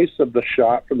 the price of the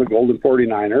shot from the Golden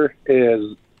 49er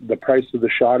is the price of the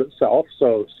shot itself.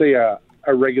 So say a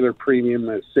regular premium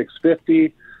is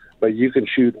 $6.50, but you can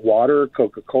shoot water,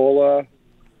 Coca-Cola,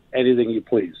 anything you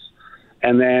please.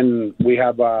 And then we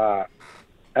have $10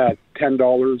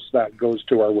 that goes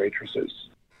to our waitresses.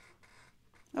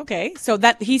 Okay, so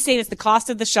that he's saying it's the cost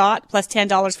of the shot plus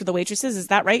 $10 for the waitresses. Is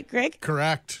that right, Greg?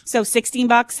 Correct. So $16,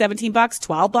 $17,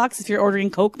 $12 if you're ordering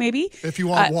Coke, maybe. If you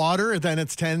want water, then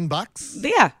it's $10.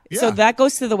 Yeah. So that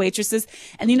goes to the waitresses.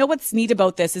 And you know what's neat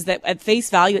about this is that at face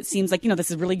value, it seems like, this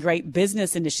is a really great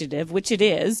business initiative, which it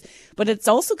is, but it's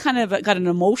also kind of got an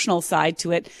emotional side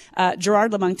to it.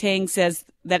 Gerard Lamontagne says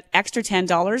that extra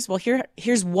 $10, well,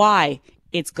 here's why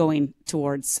it's going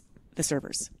towards the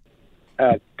servers.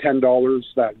 $10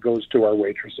 that goes to our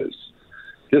waitresses,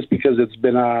 just because it's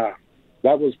been that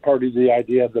was part of the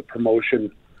idea of the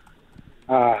promotion.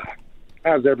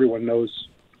 as everyone knows,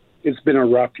 it's been a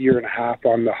rough year and a half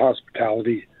on the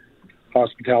hospitality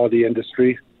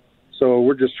industry. So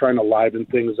we're just trying to liven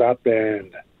things up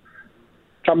and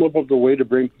come up with a way to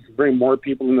bring more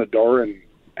people in the door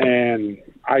and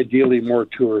ideally more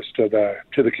tourists to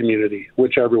the community,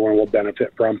 which everyone will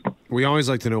benefit from. We always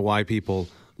like to know why people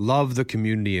love the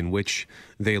community in which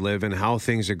they live and how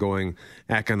things are going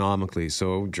economically.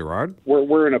 So, Gerard?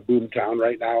 We're in a boom town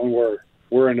right now, and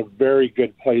we're in a very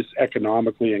good place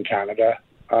economically in Canada.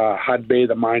 Hudbay,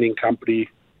 the mining company,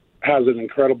 has an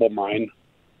incredible mine.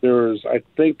 There's, I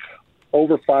think,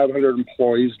 over 500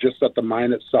 employees just at the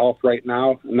mine itself right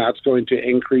now, and that's going to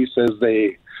increase as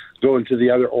they go into the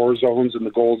other ore zones and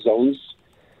the gold zones.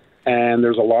 And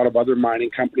there's a lot of other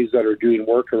mining companies that are doing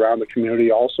work around the community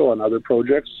also on other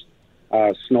projects.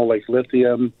 Snow Lake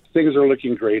Lithium. Things are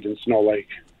looking great in Snow Lake.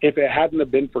 If it hadn't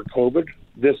have been for COVID,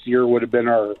 this year would have been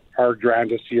our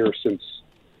grandest year since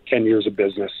 10 years of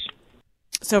business.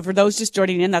 So for those just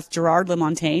joining in, that's Gerard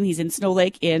LeMontagne. He's in Snow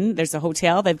Lake Inn. There's a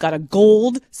hotel. They've got a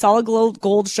solid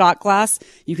gold shot glass.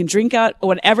 You can drink out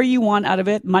whatever you want out of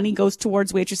it. Money goes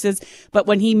towards waitresses. But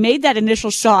when he made that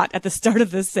initial shot at the start of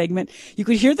this segment, you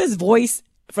could hear this voice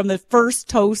from the first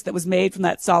toast that was made from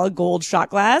that solid gold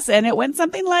shot glass. And it went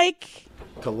something like,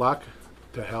 To luck,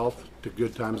 to health, to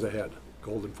good times ahead.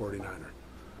 Golden 49er.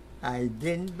 I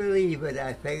didn't believe it.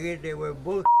 I figured they were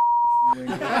both.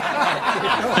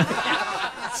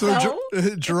 So,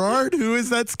 Gerard, who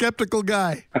is that skeptical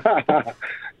guy?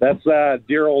 That's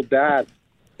dear old dad.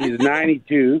 He's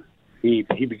 92. He's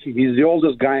the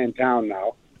oldest guy in town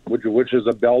now, which is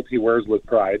a belt he wears with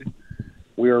pride.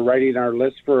 We were writing our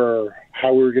list for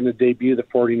how we were going to debut the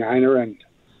 49er, and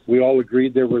we all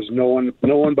agreed there was no one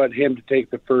but him to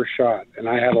take the first shot. And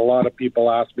I had a lot of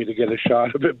people ask me to get a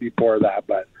shot of it before that,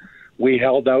 but we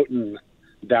held out, and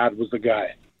Dad was the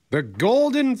guy. The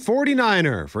Golden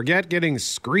 49er. Forget getting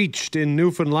screeched in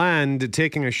Newfoundland,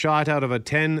 taking a shot out of a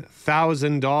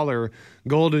 $10,000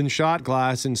 golden shot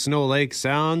glass in Snow Lake.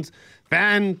 Sounds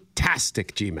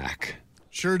fantastic, GMAC.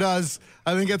 Sure does.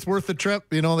 I think it's worth the trip.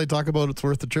 You know, they talk about it's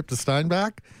worth the trip to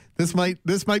Steinbach. This might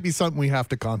be something we have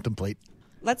to contemplate.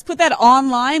 let's put that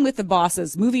online with the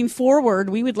bosses. Moving forward,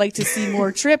 we would like to see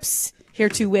more trips here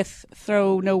to with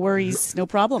throw no worries, no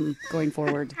problem going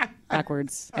forward,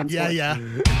 backwards. And forth. Yeah.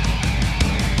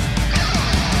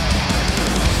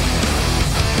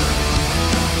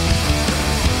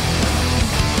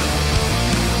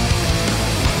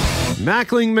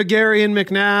 Mackling, McGarry, and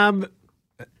McNabb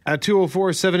at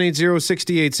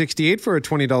 204-780-6868 for a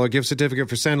 $20 gift certificate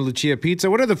for Santa Lucia Pizza.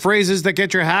 What are the phrases that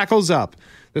get your hackles up?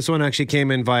 This one actually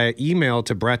came in via email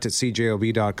to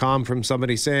brett@cjob.com from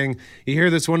somebody saying, you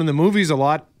hear this one in the movies a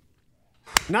lot.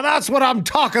 Now that's what I'm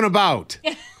talking about.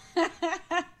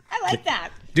 I like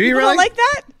that. Do you People really? don't like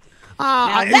that?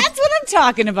 That's what I'm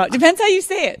talking about. Depends how you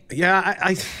say it.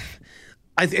 Yeah,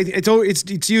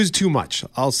 it's used too much.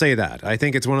 I'll say that. I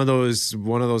think it's one of those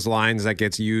lines that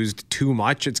gets used too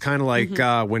much. It's kind of like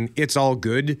when "It's All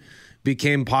Good"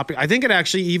 became popular. I think it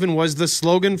actually even was the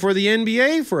slogan for the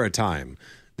NBA for a time.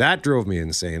 That drove me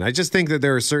insane. I just think that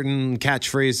there are certain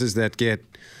catchphrases that get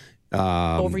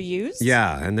overused.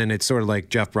 Yeah, and then it's sort of like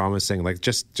Jeff Brom was saying, like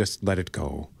just let it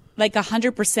go. Like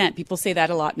 100%. People say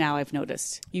that a lot now, I've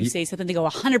noticed. You say something, they go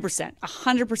 100%,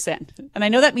 100%. And I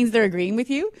know that means they're agreeing with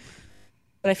you,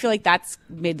 but I feel like that's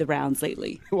made the rounds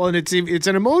lately. Well, and it's an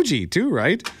emoji too,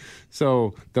 right?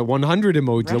 So the 100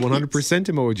 emoji, the 100%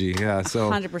 emoji. Yeah, so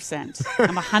 100%.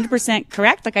 I'm 100%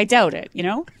 correct. Like I doubt it, you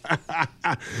know?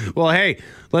 Well, hey,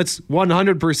 let's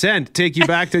 100% take you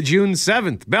back to June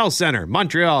 7th. Bell Center,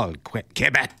 Montreal,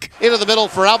 Quebec. Into the middle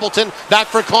for Appleton, back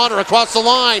for Connor, across the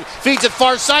line, feeds it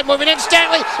far side, moving in,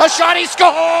 Stanley, a shot, he scores!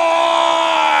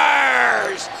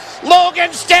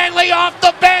 Logan Stanley off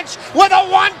the bench with a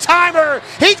one-timer.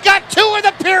 He's got two in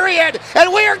the period,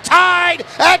 and we're tied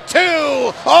at 2.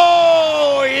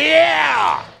 Oh,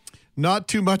 yeah! Not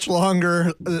too much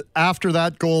longer after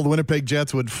that goal, the Winnipeg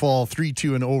Jets would fall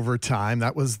 3-2 in overtime.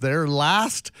 That was their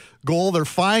last goal, their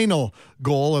final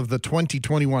goal of the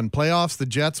 2021 playoffs. The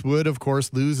Jets would, of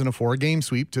course, lose in a 4-game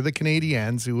sweep to the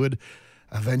Canadiens, who would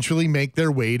eventually make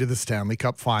their way to the Stanley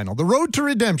Cup final. The road to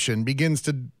redemption begins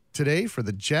today for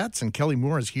the Jets, and Kelly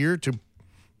Moore is here to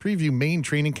preview Maine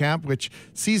training camp, which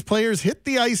sees players hit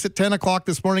the ice at 10 o'clock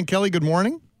this morning. Kelly, good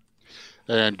morning.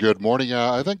 And good morning.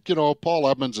 I think, Paul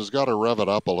Edmonds has got to rev it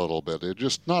up a little bit. It's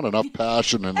just not enough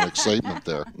passion and excitement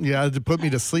there. Yeah, to put me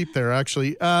to sleep there,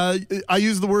 actually. I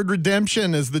use the word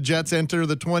redemption as the Jets enter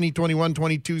the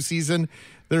 2021-22 season.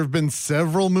 There have been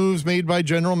several moves made by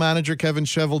general manager Kevin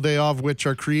Cheveldayoff, which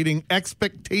are creating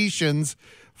expectations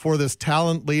for this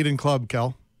talent-laden club,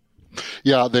 Kel.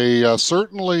 Yeah, they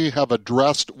certainly have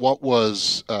addressed what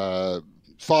was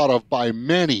thought of by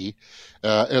many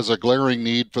as a glaring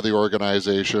need for the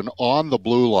organization on the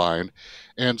blue line.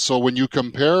 And so when you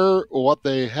compare what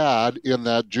they had in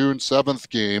that June 7th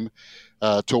game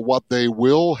to what they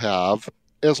will have,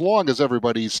 as long as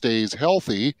everybody stays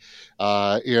healthy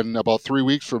in about 3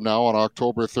 weeks from now on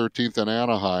October 13th in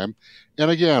Anaheim. And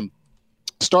again,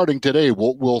 starting today,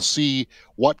 we'll see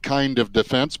what kind of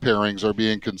defense pairings are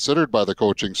being considered by the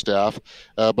coaching staff.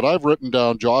 But I've written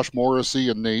down Josh Morrissey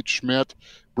and Nate Schmidt,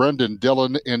 Brendan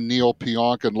Dillon and Neil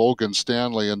Pionk and Logan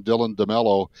Stanley and Dylan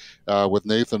DeMello, with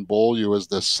Nathan Beaulieu as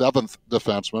the seventh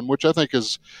defenseman, which I think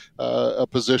is a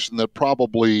position that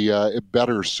probably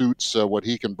better suits what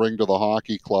he can bring to the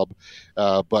hockey club.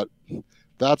 But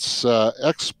that's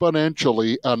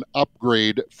exponentially an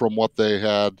upgrade from what they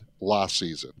had last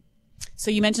season.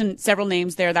 So you mentioned several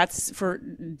names there. That's for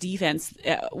defense.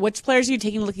 Which players are you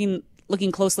taking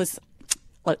looking closest?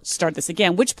 Let's start this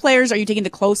again. Which players are you taking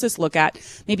the closest look at?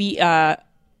 Maybe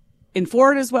in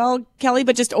forward as well, Kelly,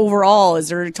 but just overall, is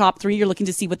there a top three you're looking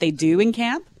to see what they do in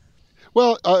camp?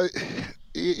 Well,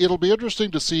 it'll be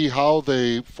interesting to see how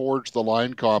they forge the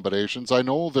line combinations. I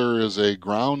know there is a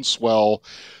groundswell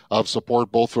of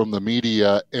support both from the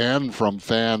media and from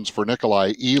fans for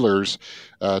Nikolai Ehlers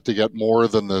to get more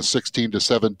than the 16 to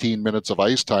 17 minutes of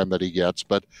ice time that he gets.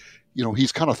 But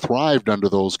he's kind of thrived under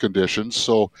those conditions.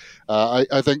 So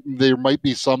I think there might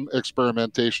be some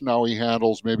experimentation how he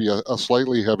handles maybe a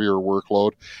slightly heavier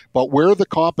workload. But where the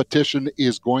competition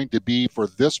is going to be for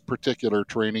this particular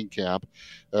training camp,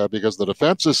 because the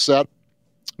defense is set,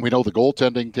 we know the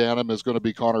goaltending tandem is going to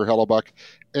be Connor Hellebuck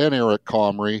and Eric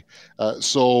Comrie.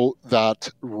 So that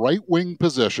right wing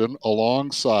position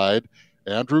alongside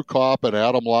Andrew Kopp and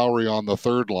Adam Lowry on the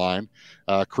third line,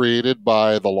 created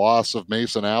by the loss of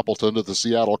Mason Appleton to the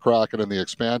Seattle Kraken in the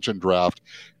expansion draft.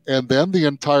 And then the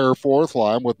entire fourth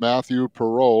line with Matthew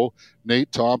Perreault,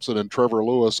 Nate Thompson, and Trevor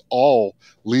Lewis all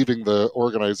leaving the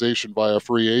organization via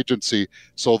free agency.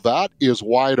 So that is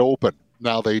wide open.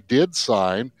 Now, they did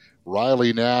sign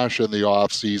Riley Nash in the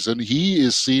offseason. He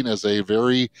is seen as a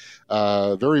very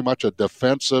much a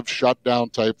defensive shutdown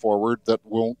type forward that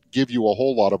won't give you a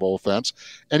whole lot of offense.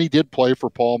 And he did play for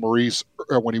Paul Maurice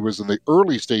when he was in the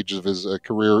early stages of his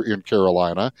career in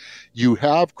Carolina. You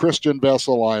have Christian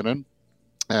Vesalainen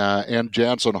and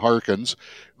Jansen Harkins,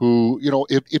 who,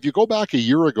 if you go back a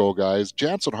year ago, guys,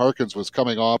 Jansen Harkins was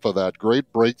coming off of that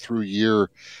great breakthrough year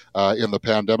in the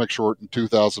pandemic-shortened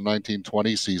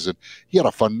 2019-20 season. He had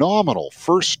a phenomenal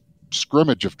first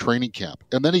scrimmage of training camp,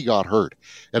 and then he got hurt,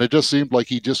 and it just seemed like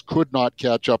he just could not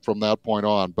catch up from that point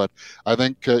on. But I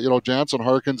think Jansen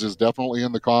Harkins is definitely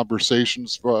in the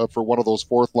conversations for one of those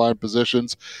fourth line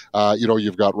positions.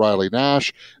 You've got Riley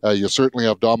Nash, you certainly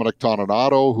have Dominic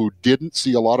Toninato, who didn't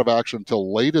see a lot of action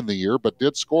until late in the year, but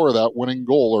did score that winning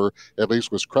goal, or at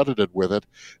least was credited with it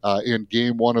in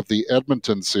game one of the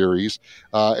Edmonton series.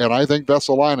 And I think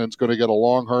Vesalainen's going to get a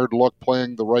long, hard look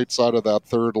playing the right side of that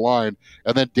third line.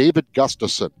 And then David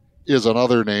Gustafson is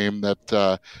another name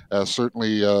that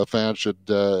certainly fans should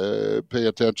pay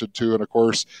attention to. And of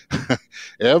course,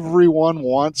 everyone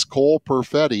wants Cole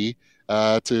Perfetti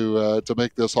to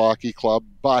make this hockey club,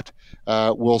 but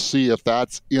we'll see if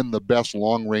that's in the best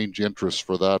long-range interest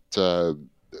for that.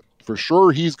 For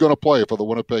sure, he's going to play for the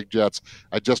Winnipeg Jets.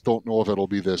 I just don't know if it'll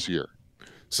be this year.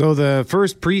 So the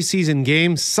first preseason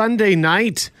game, Sunday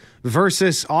night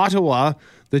versus Ottawa.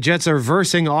 The Jets are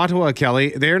versing Ottawa,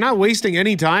 Kelly. They're not wasting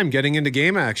any time getting into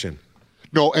game action.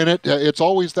 No, and it's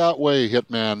always that way,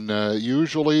 Hitman.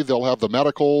 Usually they'll have the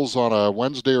medicals on a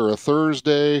Wednesday or a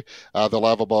Thursday. They'll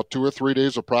have about 2 or 3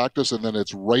 days of practice, and then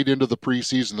it's right into the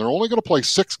preseason. They're only going to play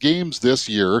 6 games this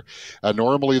year.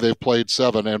 Normally they've played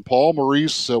 7. And Paul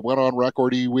Maurice went on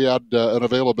record. We had an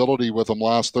availability with him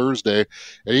last Thursday,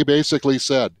 and he basically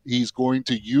said he's going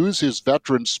to use his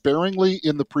veterans sparingly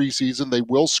in the preseason. They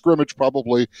will scrimmage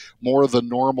probably more than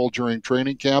normal during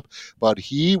training camp, but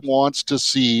he wants to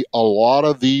see a lot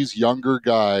of these younger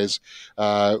guys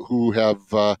who have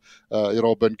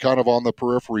been kind of on the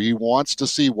periphery. He wants to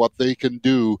see what they can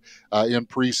do in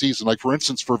preseason. Like, for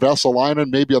instance, for Vesalainen,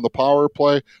 maybe on the power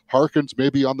play, Harkins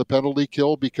maybe on the penalty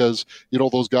kill, because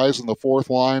those guys in the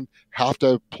fourth line have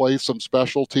to play some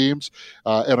special teams.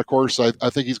 And of course, I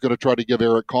think he's going to try to give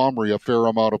Eric Comrie a fair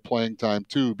amount of playing time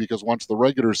too, because once the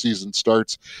regular season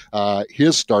starts,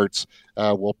 his starts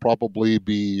will probably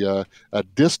be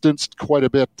distanced quite a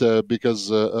bit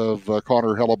because of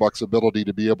Connor Hellebuck's ability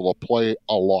to be able to play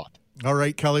a lot. All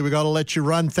right, Kelly, we got to let you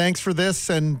run. Thanks for this,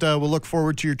 and we'll look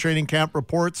forward to your training camp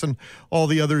reports and all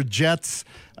the other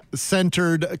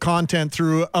Jets-centered content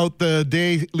throughout the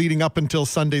day leading up until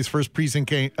Sunday's first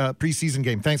preseason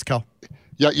game. Thanks, Kel.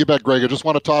 Yeah, you bet, Greg. I just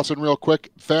want to toss in real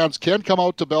quick. Fans can come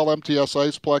out to Bell MTS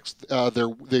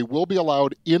Iceplex. They will be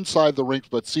allowed inside the rinks,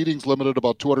 but seating's limited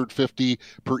about 250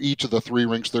 per each of the 3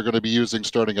 rinks they're going to be using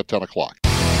starting at 10 o'clock.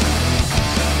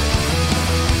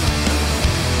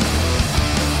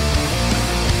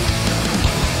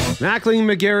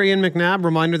 Mackling, McGarry, and McNabb.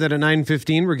 Reminder that at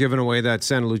 9:15, we're giving away that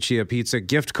Santa Lucia Pizza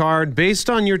gift card based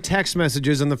on your text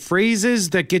messages and the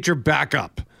phrases that get your back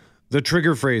up. The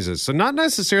trigger phrases. So not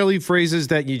necessarily phrases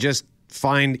that you just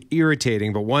find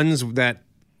irritating, but ones that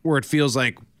where it feels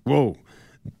like, whoa,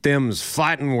 them's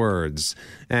fightin' words.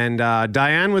 And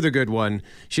Diane with a good one.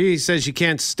 She says she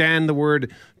can't stand the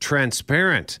word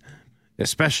transparent,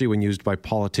 especially when used by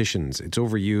politicians. It's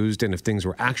overused, and if things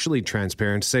were actually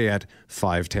transparent, say at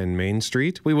 510 Main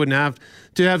Street, we wouldn't have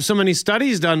to have so many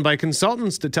studies done by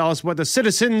consultants to tell us what the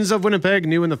citizens of Winnipeg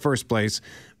knew in the first place.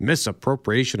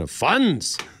 Misappropriation of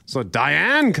funds. So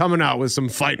Diane coming out with some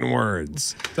fighting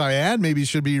words. Diane maybe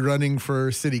should be running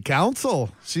for city council.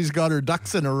 She's got her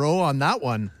ducks in a row on that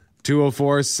one.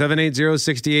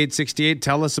 204-780-6868.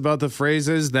 Tell us about the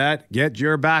phrases that get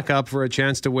your back up for a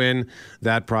chance to win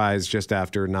that prize just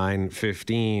after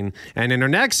 9:15. And in our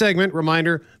next segment,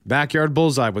 reminder, Backyard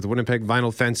Bullseye with Winnipeg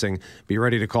Vinyl Fencing. Be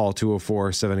ready to call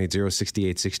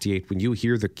 204-780-6868 when you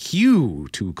hear the cue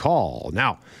to call.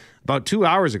 Now, about 2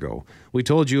 hours ago, we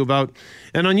told you about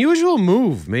an unusual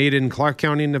move made in Clark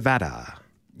County, Nevada.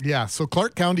 Yeah, so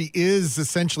Clark County is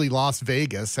essentially Las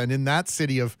Vegas, and in that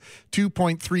city of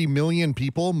 2.3 million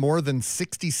people, more than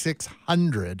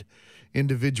 6,600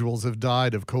 individuals have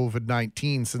died of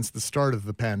COVID-19 since the start of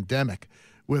the pandemic.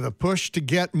 With a push to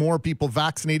get more people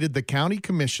vaccinated, the county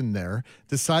commission there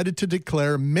decided to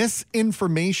declare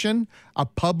misinformation a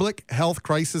public health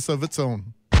crisis of its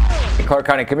own. The Clark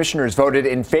County Commissioners voted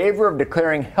in favor of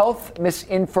declaring health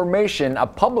misinformation a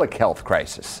public health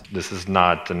crisis. This is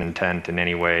not an intent in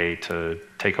any way to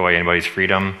take away anybody's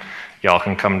freedom. Y'all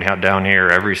can come down here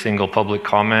every single public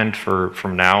comment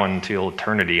from now until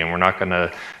eternity, and we're not going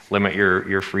to limit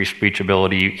your free speech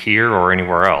ability here or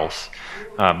anywhere else.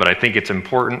 But I think it's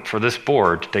important for this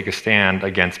board to take a stand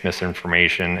against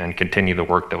misinformation and continue the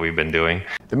work that we've been doing.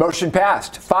 The motion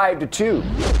passed 5-2.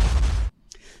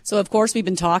 So, of course, we've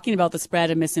been talking about the spread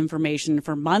of misinformation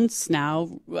for months now,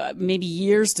 maybe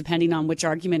years, depending on which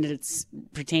argument it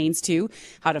pertains to,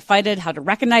 how to fight it, how to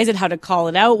recognize it, how to call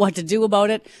it out, what to do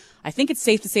about it. I think it's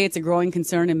safe to say it's a growing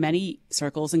concern in many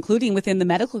circles, including within the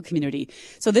medical community.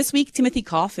 So this week, Timothy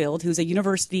Caulfield, who's a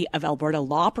University of Alberta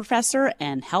law professor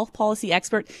and health policy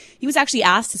expert, he was actually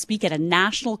asked to speak at a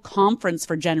national conference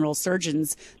for general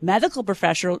surgeons, medical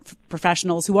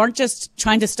professionals who aren't just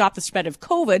trying to stop the spread of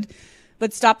COVID,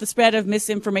 but stop the spread of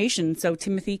misinformation. So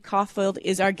Timothy Caulfield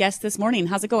is our guest this morning.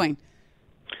 How's it going?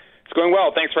 It's going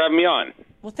well. Thanks for having me on.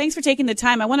 Well, thanks for taking the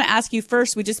time. I want to ask you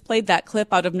first, we just played that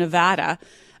clip out of Nevada,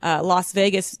 Las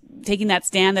Vegas, taking that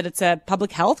stand that it's a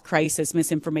public health crisis,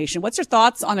 misinformation. What's your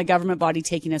thoughts on a government body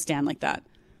taking a stand like that?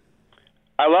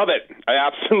 I love it. I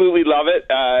absolutely love it.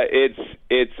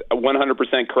 It's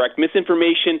 100% correct.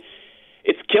 Misinformation,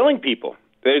 it's killing people.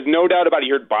 There's no doubt about it.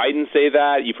 You heard Biden say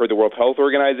that. You've heard the World Health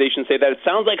Organization say that. It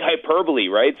sounds like hyperbole,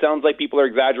 right? It sounds like people are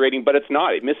exaggerating, but it's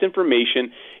not.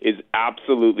 Misinformation is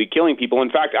absolutely killing people.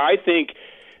 In fact, I think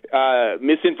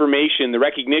misinformation, the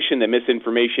recognition that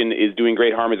misinformation is doing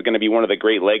great harm is going to be one of the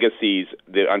great legacies,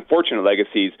 the unfortunate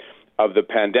legacies of the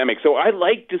pandemic. So I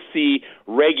like to see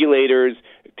regulators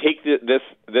take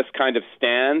this kind of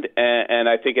stand, and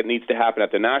I think it needs to happen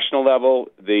at the national level,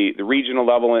 the regional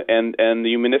level, and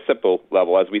the municipal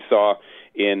level, as we saw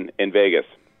in Vegas.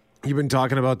 You've been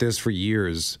talking about this for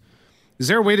years. Is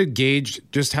there a way to gauge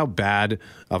just how bad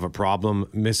of a problem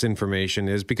misinformation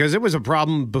is? Because it was a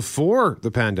problem before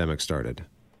the pandemic started.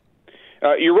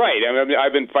 You're right. I mean,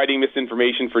 I've been fighting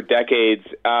misinformation for decades,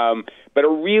 but it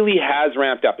really has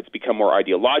ramped up. It's become more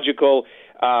ideological.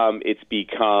 It's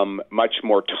become much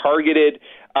more targeted.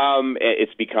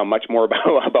 It's become much more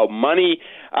about money.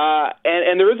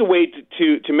 And there is a way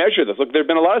to measure this. Look, there have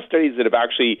been a lot of studies that have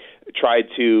actually tried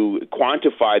to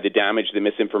quantify the damage that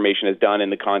misinformation has done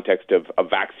in the context of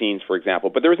vaccines, for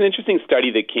example. But there was an interesting study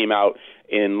that came out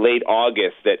in late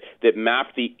August that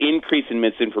mapped the increase in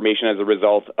misinformation as a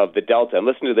result of the Delta. And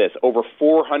listen to this, over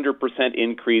 400%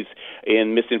 increase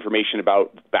in misinformation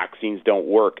about vaccines don't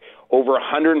work. Over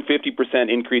 150%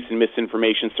 increase in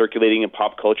misinformation circulating in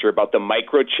pop culture about the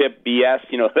microchip BS,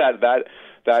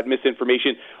 that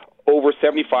misinformation. over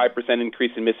 75%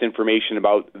 increase in misinformation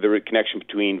about the connection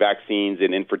between vaccines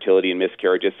and infertility and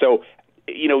miscarriages. So,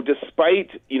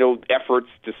 despite, efforts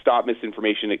to stop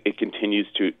misinformation, it continues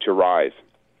to rise.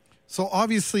 So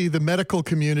obviously the medical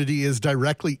community is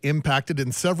directly impacted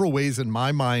in several ways in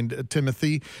my mind,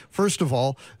 Timothy. First of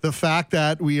all, the fact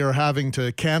that we are having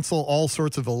to cancel all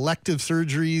sorts of elective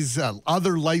surgeries,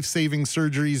 other life-saving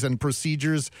surgeries and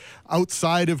procedures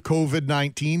outside of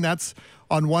COVID-19. That's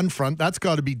on one front. That's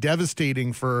got to be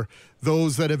devastating for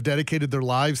those that have dedicated their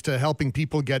lives to helping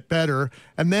people get better.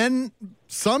 And then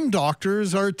some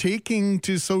doctors are taking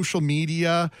to social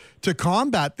media to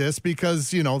combat this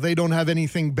because, they don't have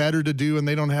anything better to do and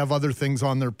they don't have other things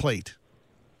on their plate.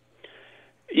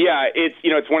 Yeah,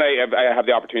 it's when I have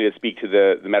the opportunity to speak to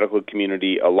the medical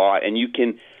community a lot, and you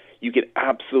can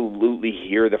absolutely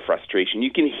hear the frustration.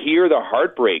 You can hear the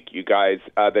heartbreak, you guys,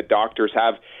 that doctors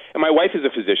have. And my wife is a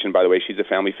physician, by the way. She's a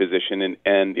family physician,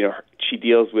 and she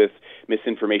deals with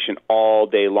misinformation all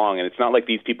day long. And it's not like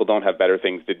these people don't have better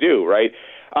things to do, right?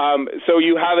 So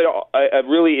you have a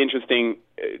really interesting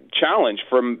challenge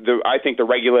from the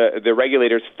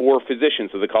regulators for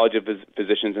physicians, so the College of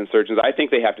Physicians and Surgeons. I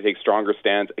think they have to take stronger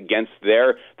stands against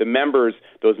the members,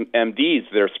 those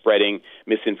MDs that are spreading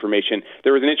misinformation.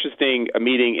 There was an interesting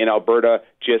meeting in Alberta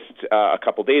just a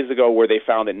couple days ago where they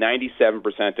found that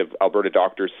 97% of Alberta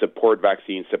doctors support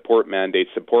vaccines, support mandates,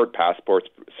 support passports,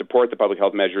 support the public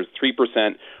health measures.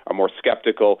 3% are more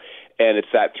skeptical, and it's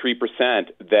that 3%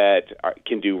 that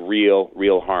can do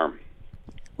real harm.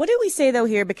 What do we say, though,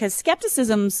 here? Because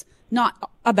skepticism's not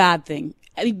a bad thing.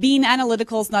 I mean, being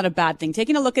analytical is not a bad thing.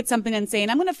 Taking a look at something and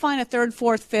saying, I'm going to find a third,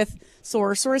 fourth, fifth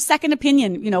source or a second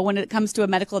opinion, when it comes to a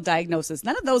medical diagnosis.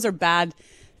 None of those are bad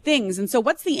things. And so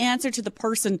what's the answer to the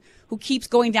person who keeps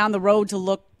going down the road to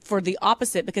look for the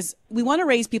opposite? Because we want to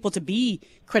raise people to be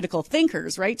critical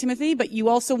thinkers, right, Timothy? But you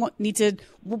also need to,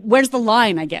 where's the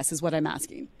line, I guess, is what I'm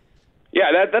asking.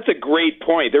 Yeah, that's a great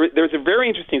point. There's a very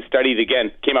interesting study that,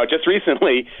 again, came out just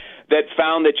recently that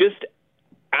found that just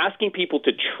asking people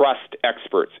to trust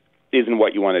experts isn't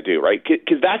what you want to do, right?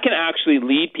 Because that can actually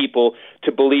lead people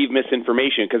to believe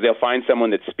misinformation because they'll find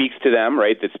someone that speaks to them,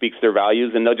 right, that speaks their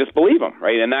values, and they'll just believe them,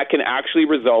 right? And that can actually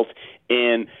result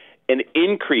in an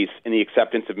increase in the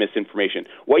acceptance of misinformation.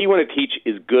 What you want to teach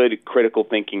is good critical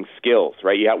thinking skills,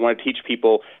 right? You want to teach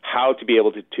people how to be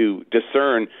able to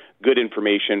discern good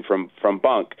information from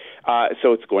bunk.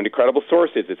 So it's going to credible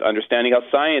sources. It's understanding how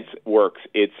science works.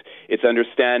 It's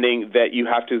understanding that you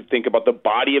have to think about the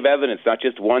body of evidence, not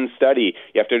just one study.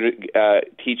 You have to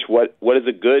teach what is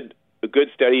a good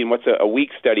study and what's a weak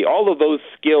study. All of those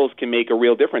skills can make a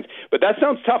real difference. But that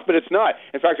sounds tough, but it's not.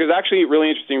 In fact, there's actually really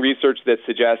interesting research that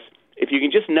suggests if you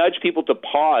can just nudge people to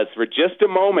pause for just a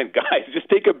moment, guys, just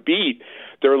take a beat,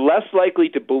 they're less likely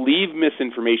to believe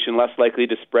misinformation, less likely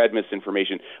to spread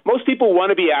misinformation. Most people want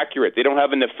to be accurate. They don't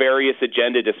have a nefarious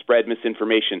agenda to spread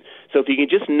misinformation. So if you can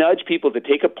just nudge people to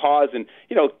take a pause and,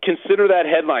 consider that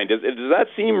headline. Does that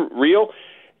seem real?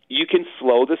 You can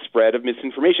slow the spread of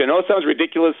misinformation. I know it sounds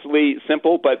ridiculously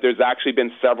simple, but there's actually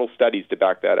been several studies to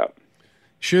back that up.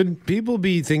 Should people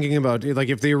be thinking about,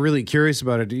 if they're really curious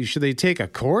about it, should they take a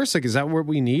course? Is that what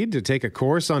we need, to take a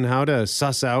course on how to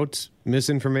suss out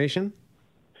misinformation?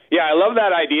 Yeah, I love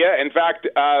that idea. In fact,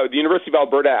 the University of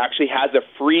Alberta actually has a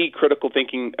free critical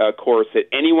thinking course that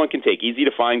anyone can take. Easy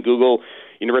to find. Google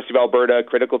University of Alberta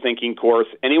critical thinking course.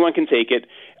 Anyone can take it.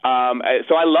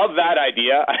 So I love that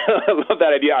idea.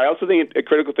 I also think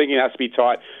critical thinking has to be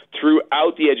taught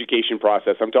throughout the education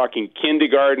process. I'm talking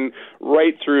kindergarten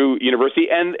right through university,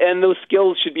 and those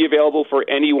skills should be available for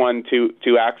anyone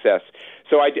to access.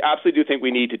 So I absolutely do think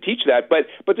we need to teach that.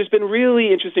 But there's been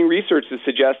really interesting research that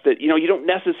suggests that, you don't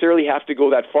necessarily have to go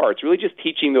that far. It's really just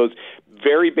teaching those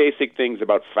very basic things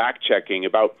about fact-checking,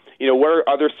 about, what are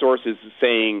other sources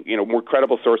saying, more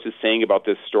credible sources saying about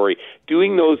this story.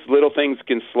 Doing those little things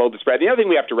can slow the spread. The other thing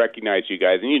we have to recognize, you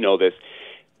guys, and you know this,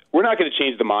 we're not going to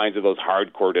change the minds of those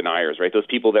hardcore deniers, right? Those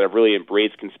people that have really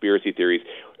embraced conspiracy theories.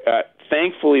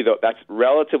 Thankfully, though, that's a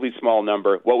relatively small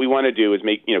number. What we want to do is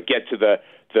get to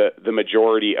the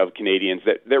majority of Canadians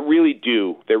that really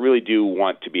do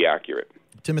want to be accurate.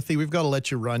 Timothy, we've got to let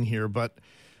you run here, but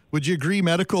would you agree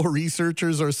medical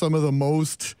researchers are some of the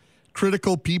most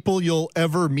critical people you'll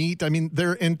ever meet? I mean,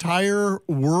 their entire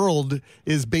world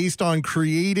is based on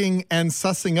creating and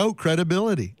sussing out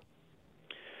credibility.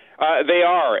 They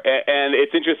are, and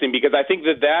it's interesting because I think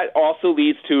that also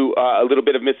leads to a little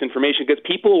bit of misinformation because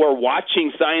people are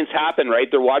watching science happen, right?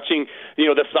 They're watching,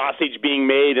 the sausage being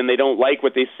made, and they don't like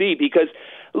what they see because,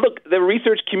 look, the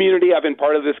research community, I've been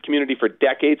part of this community for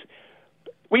decades.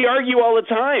 We argue all the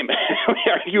time. We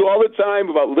argue all the time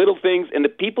about little things, and the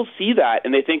people see that,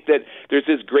 and they think that there's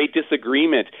this great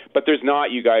disagreement, but there's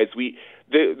not, you guys.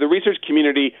 The research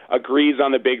community agrees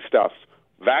on the big stuff.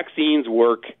 Vaccines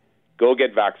work. Go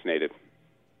get vaccinated.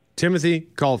 Timothy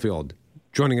Caulfield,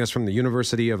 joining us from the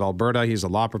University of Alberta. He's a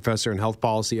law professor and health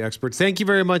policy expert. Thank you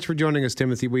very much for joining us,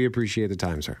 Timothy. We appreciate the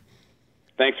time, sir.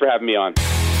 Thanks for having me on.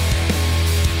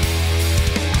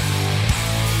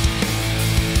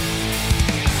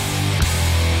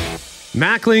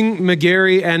 Mackling,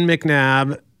 McGarry, and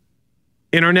McNabb.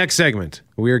 In our next segment,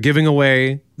 we are giving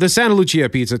away the Santa Lucia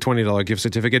Pizza $20 gift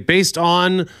certificate based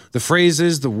on the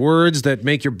phrases, the words that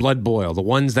make your blood boil, the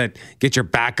ones that get your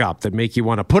back up, that make you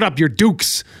want to put up your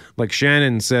dukes. Like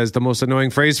Shannon says, the most annoying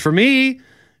phrase for me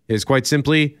is quite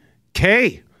simply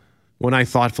K. When I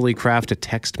thoughtfully craft a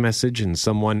text message and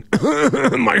someone,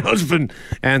 my husband,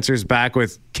 answers back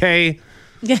with K,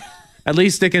 at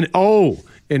least stick an O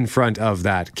in front of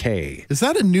that K. Is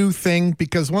that a new thing?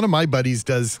 Because one of my buddies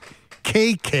does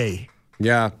KK.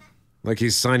 Yeah. Like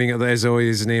he's signing up as though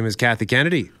his name is Kathy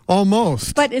Kennedy.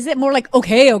 Almost. But is it more like,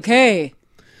 okay?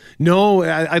 No,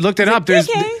 I looked it up.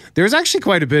 There's actually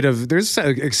quite a bit of, there's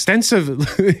extensive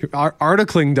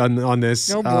articling done on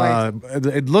this. Oh, boy.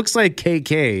 It looks like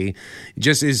KK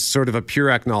just is sort of a pure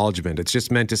acknowledgement. It's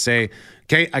just meant to say,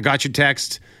 okay, I got your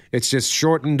text. It's just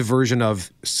shortened version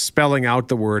of spelling out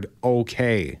the word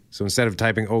okay. So instead of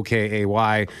typing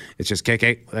OKAY, it's just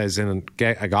KK, as in,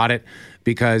 okay, I got it.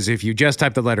 Because if you just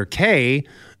type the letter K,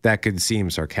 that could seem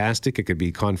sarcastic. It could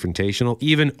be confrontational.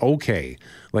 Even okay.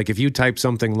 Like if you type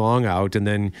something long out and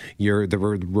then the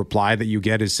reply that you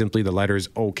get is simply the letters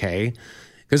okay.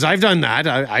 Because I've done that.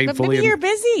 But maybe you're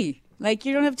busy. Like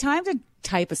you don't have time to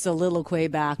type a soliloquy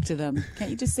back to them.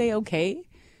 Can't you just say okay?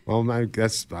 Well, I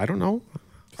don't know.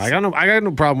 I got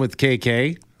no problem with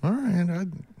KK. All right.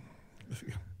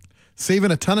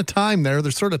 Saving a ton of time there.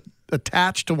 They're sort of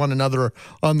attached to one another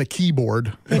on the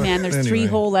keyboard. Hey, man, there's 3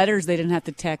 whole letters they didn't have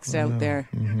to text out there.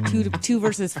 Mm-hmm. 2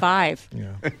 versus 5.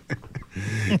 Yeah.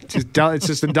 It's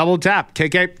just a double tap.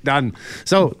 KK, done.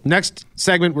 So next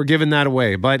segment, we're giving that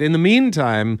away. But in the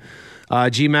meantime,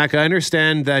 GMAC, I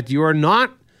understand that you are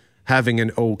not having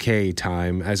an okay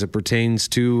time as it pertains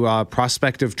to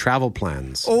prospective travel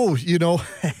plans. Oh, you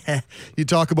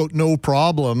talk about no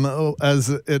problem as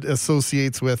it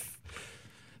associates with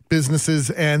businesses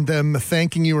and them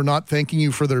thanking you or not thanking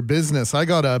you for their business. I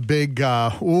got a big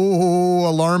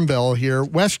alarm bell here.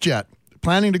 WestJet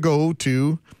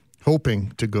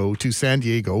hoping to go to San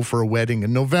Diego for a wedding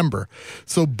in November.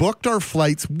 So booked our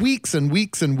flights weeks and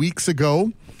weeks and weeks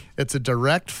ago. It's a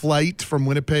direct flight from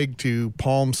Winnipeg to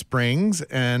Palm Springs,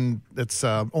 and it's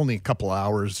only a couple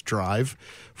hours drive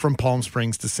from Palm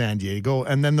Springs to San Diego.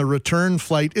 And then the return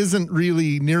flight isn't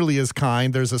really nearly as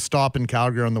kind. There's a stop in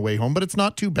Calgary on the way home, but it's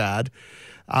not too bad.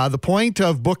 The point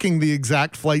of booking the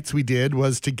exact flights we did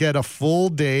was to get a full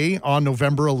day on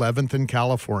November 11th in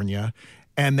California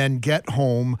and then get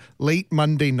home late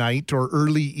Monday night or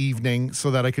early evening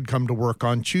so that I could come to work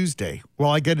on Tuesday.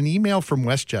 Well, I get an email from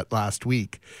WestJet last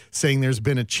week saying there's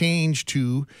been a change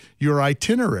to your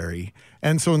itinerary.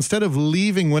 And so instead of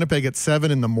leaving Winnipeg at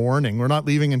 7 in the morning, we're not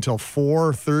leaving until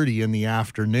 4:30 in the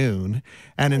afternoon.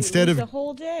 And instead of a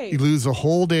whole day. You lose a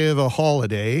whole day of a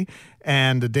holiday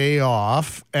and a day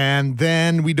off, and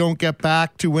then we don't get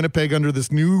back to Winnipeg under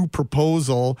this new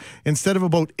proposal. Instead of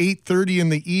about 8:30 in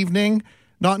the evening,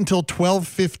 not until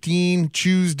 12:15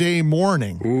 Tuesday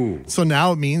morning. Ooh. So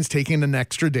now it means taking an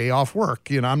extra day off work.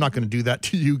 I'm not going to do that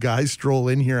to you guys. Stroll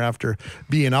in here after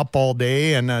being up all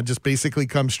day and just basically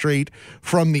come straight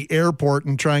from the airport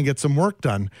and try and get some work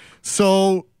done.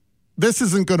 So this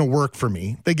isn't going to work for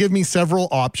me. They give me several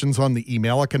options on the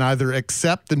email. I can either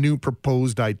accept the new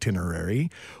proposed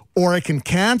itinerary, or I can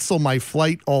cancel my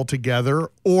flight altogether,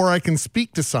 or I can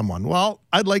speak to someone. Well,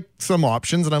 I'd like some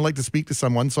options, and I'd like to speak to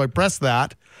someone, so I press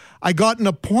that. I got an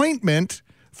appointment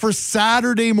for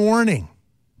Saturday morning.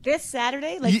 This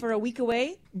Saturday? For a week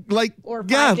away? Or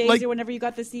 5 days or whenever you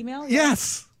got this email? Yeah.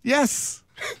 Yes.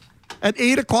 At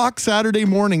 8 o'clock Saturday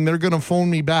morning, they're going to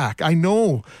phone me back. I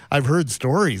know I've heard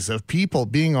stories of people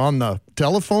being on the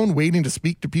telephone waiting to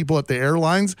speak to people at the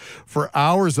airlines for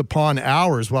hours upon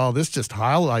hours. Well, this just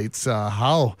highlights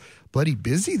how bloody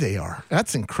busy they are.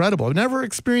 That's incredible. I've never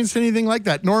experienced anything like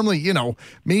that. Normally,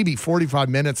 maybe 45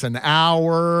 minutes, an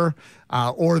hour,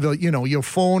 or you'll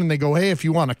phone and they go, hey, if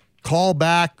you want to call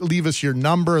back, leave us your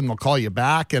number, and they'll call you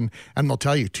back, and they'll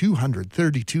tell you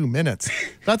 232 minutes.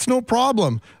 That's no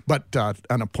problem. But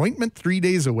an appointment 3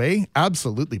 days away,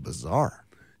 absolutely bizarre.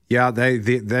 Yeah,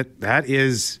 that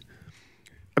is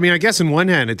I mean, I guess in one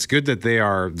hand, it's good that they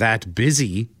are that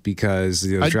busy because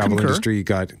the travel industry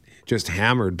got just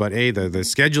hammered. But the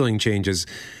scheduling changes.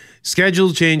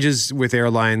 Schedule changes with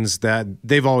airlines that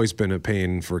they've always been a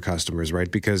pain for customers, right?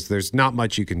 Because there's not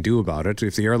much you can do about it.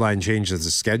 If the airline changes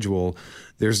the schedule,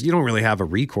 you don't really have a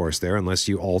recourse there unless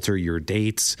you alter your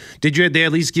dates. Did they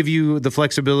at least give you the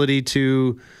flexibility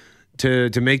to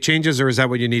make changes, or is that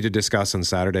what you need to discuss on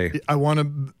Saturday? I want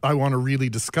to really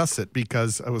discuss it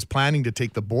because I was planning to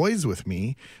take the boys with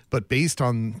me, but based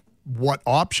on what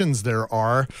options there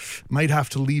are, might have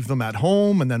to leave them at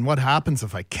home, and then what happens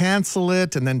if I cancel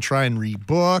it and then try and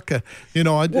rebook?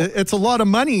 It's a lot of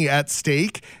money at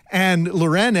stake. And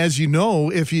Loren, as you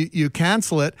know, if you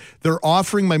cancel it, they're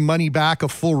offering my money back, a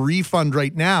full refund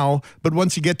right now. But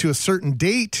once you get to a certain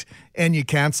date and you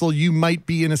cancel, you might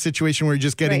be in a situation where you're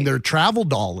just getting their travel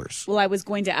dollars. Well, I was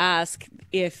going to ask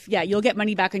if, you'll get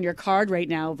money back on your card right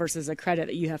now versus a credit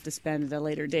that you have to spend at a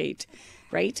later date.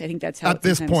 Right? I think that's how at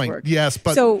this point works. Yes,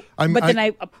 but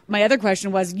my other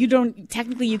question was, you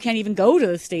can't even go to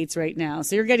the States right now,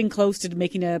 so you're getting close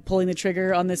to pulling the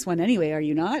trigger on this one anyway, are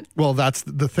you not? Well, that's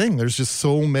the thing. There's just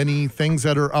so many things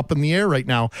that are up in the air right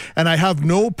now, and I have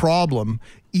no problem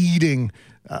eating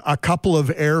a couple of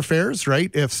airfares,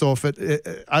 right?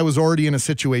 I was already in a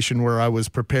situation where I was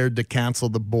prepared to cancel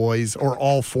the boys or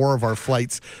all 4 of our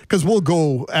flights because we'll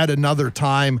go at another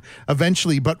time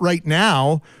eventually. But right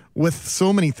now, with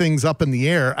so many things up in the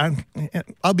air,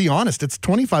 I'll be honest, it's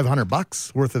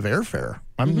 $2,500 worth of airfare.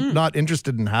 I'm not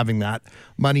interested in having that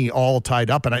money all tied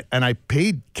up, and I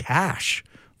paid cash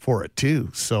for it too.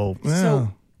 So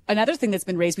another thing that's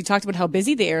been raised, we talked about how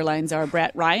busy the airlines are.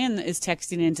 Brett Ryan is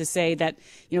texting in to say that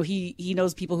he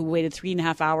knows people who waited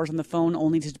 3.5 hours on the phone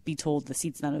only to be told the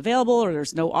seat's not available or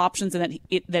there's no options, and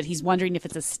that he's wondering if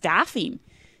it's a staffing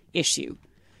issue.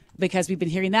 Because we've been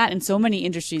hearing that in so many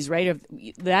industries, right?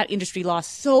 That industry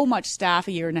lost so much staff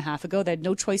a year and a half ago. They had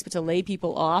no choice but to lay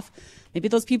people off. Maybe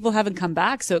those people haven't come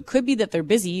back. So it could be that they're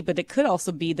busy, but it could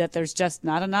also be that there's just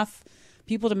not enough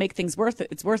people to make things worth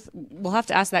it. We'll have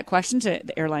to ask that question to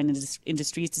the airline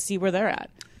industries to see where they're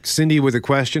at. Cindy with a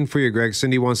question for you, Greg.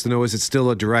 Cindy wants to know, is it still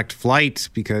a direct flight?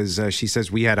 Because she says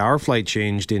we had our flight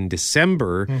changed in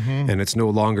December and it's no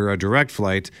longer a direct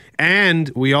flight.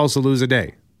 And we also lose a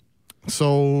day.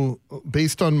 So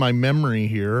based on my memory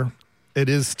here, it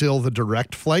is still the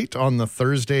direct flight on the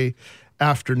Thursday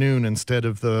afternoon instead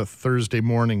of the Thursday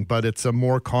morning, but it's a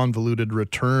more convoluted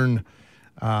return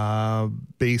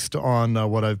based on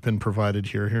what I've been provided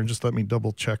here. Just let me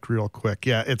double check real quick.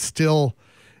 Yeah, it's still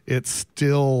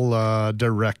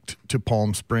direct to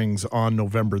Palm Springs on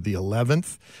November the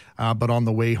 11th. But on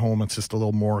the way home, it's just a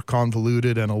little more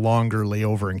convoluted and a longer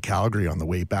layover in Calgary on the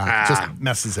way back. It just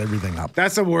messes everything up.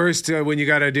 That's the worst when you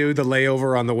got to do the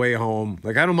layover on the way home.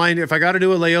 Like, I don't mind if I got to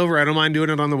do a layover. I don't mind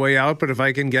doing it on the way out. But if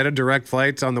I can get a direct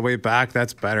flight on the way back,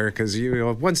 that's better. Because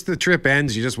once the trip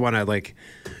ends, you just want to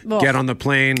get on the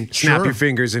plane, snap your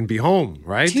fingers, and be home.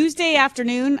 Right? Tuesday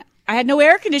afternoon, I had no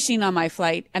air conditioning on my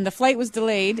flight, and the flight was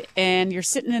delayed. And you're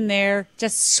sitting in there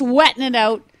just sweating it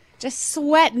out. Just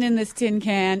sweating in this tin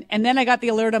can. And then I got the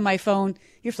alert on my phone,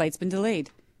 your flight's been delayed.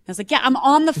 I was like, yeah, I'm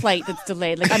on the flight that's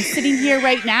delayed. Like, I'm sitting here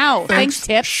right now. Thanks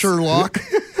Tips. Sherlock.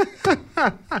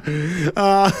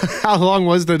 How long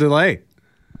was the delay?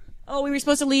 Oh, we were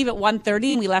supposed to leave at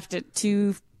 1:30 and we left at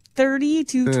 2:30,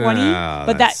 2:20.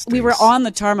 But that we were on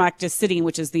the tarmac just sitting,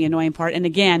 which is the annoying part. And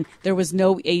again, there was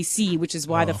no AC, which is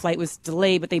why the flight was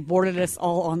delayed. But they boarded us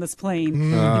all on this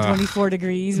plane at 24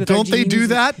 degrees. With Don't they do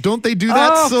that? Don't they do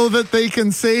that so that they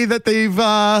can say that they've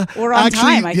we're on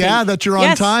time? I think. That you're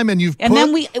on time and you've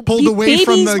pulled the away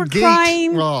from the were gate.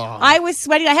 Crying. I was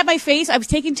sweating. I had my face. I was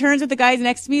taking turns with the guys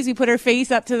next to me as we put our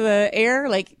face up to the air,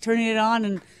 like turning it on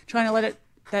and trying to let it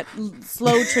that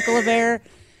slow trickle of air.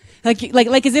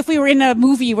 Like as if we were in a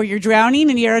movie where you're drowning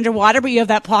and you're underwater, but you have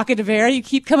that pocket of air you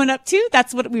keep coming up to.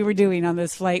 That's what we were doing on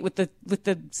this flight with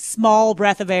the small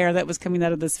breath of air that was coming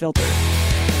out of this filter.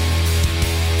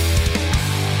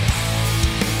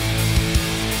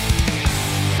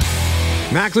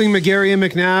 Mackling, McGarry, and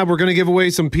McNabb. We're going to give away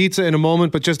some pizza in a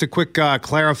moment, but just a quick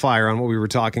clarifier on what we were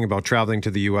talking about traveling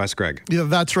to the U.S., Greg. Yeah,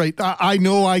 that's right. I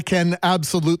know I can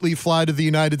absolutely fly to the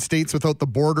United States without the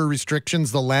border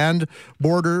restrictions, the land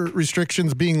border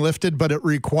restrictions being lifted, but it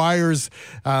requires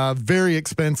very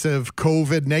expensive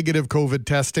negative COVID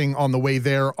testing on the way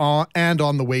there and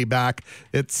on the way back.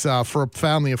 It's for a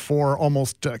family of 4,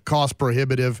 almost cost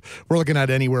prohibitive. We're looking at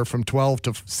anywhere from $1,200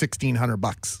 to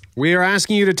 $1,600. We are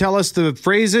asking you to tell us the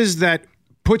phrases that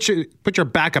put your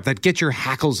back up, that get your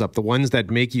hackles up, the ones that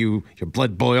make your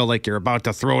blood boil like you're about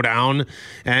to throw down.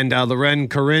 And Loren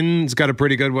Corinne's got a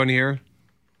pretty good one here.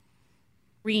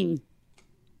 Green.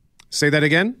 Say that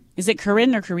again? Is it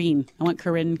Corinne or Corrine? I want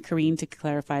Corinne to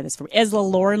clarify this for me. Is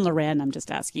Lauren Loren? I'm just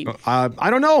asking. I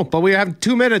don't know, but we have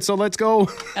 2 minutes, so let's go.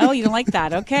 Oh, you don't like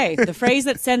that? Okay. The phrase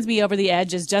that sends me over the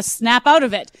edge is just snap out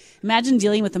of it. Imagine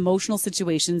dealing with emotional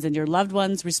situations and your loved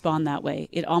ones respond that way.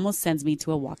 It almost sends me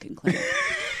to a walk-in clinic.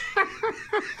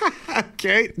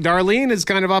 Okay. Darlene is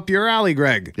kind of up your alley,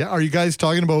 Greg. Yeah, are you guys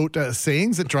talking about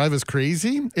sayings that drive us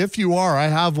crazy? If you are, I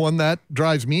have one that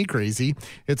drives me crazy.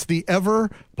 It's the ever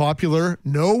popular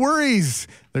no worries.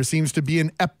 There seems to be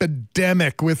an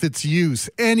epidemic with its use.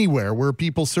 Anywhere where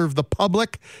people serve the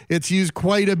public, it's used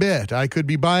quite a bit. I could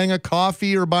be buying a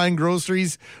coffee or buying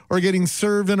groceries or getting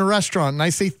served in a restaurant, and I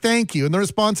say thank you. And the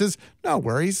response is, no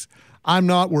worries. I'm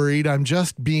not worried. I'm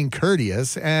just being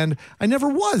courteous, and I never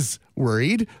was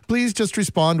worried. Please just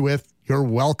respond with, you're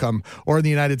welcome. Or in the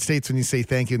United States, when you say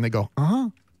thank you, and they go, uh-huh.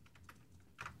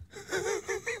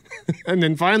 And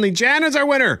then finally, Jan is our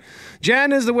winner.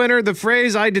 Jan is the winner. The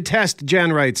phrase I detest,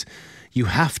 Jan writes, you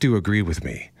have to agree with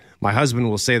me. My husband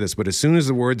will say this, but as soon as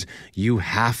the words, you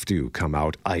have to, come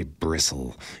out, I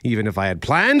bristle. Even if I had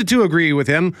planned to agree with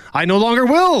him, I no longer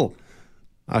will.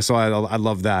 So I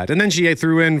love that. And then she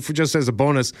threw in, just as a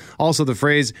bonus, also the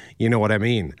phrase, you know what I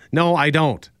mean. No, I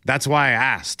don't. That's why I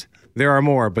asked. There are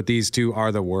more, but these two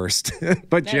are the worst.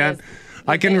 But Jan,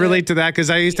 I can relate to that because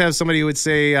I used to have somebody who would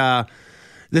say,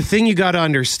 the thing you got to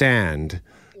understand.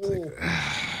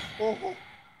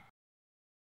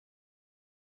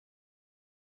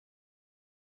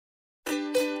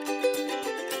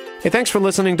 Hey, thanks for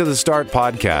listening to the Start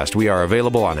Podcast. We are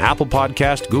available on Apple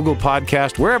Podcast, Google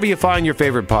Podcast, wherever you find your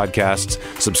favorite podcasts.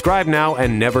 Subscribe now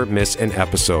and never miss an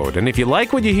episode. And if you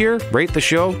like what you hear, rate the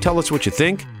show, tell us what you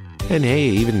think. And hey,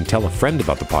 even tell a friend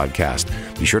about the podcast.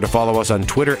 Be sure to follow us on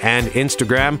Twitter and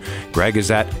Instagram. Greg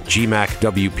is at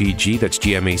GMACWPG. That's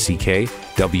GMACK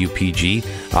WPG.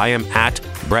 I am at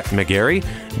Brett McGarry,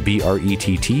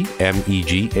 BRETTMEGARRY.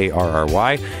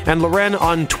 And Loren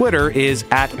on Twitter is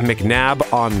at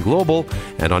McNabb on Global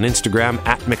and on Instagram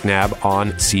at McNabb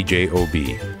on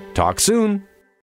CJOB. Talk soon.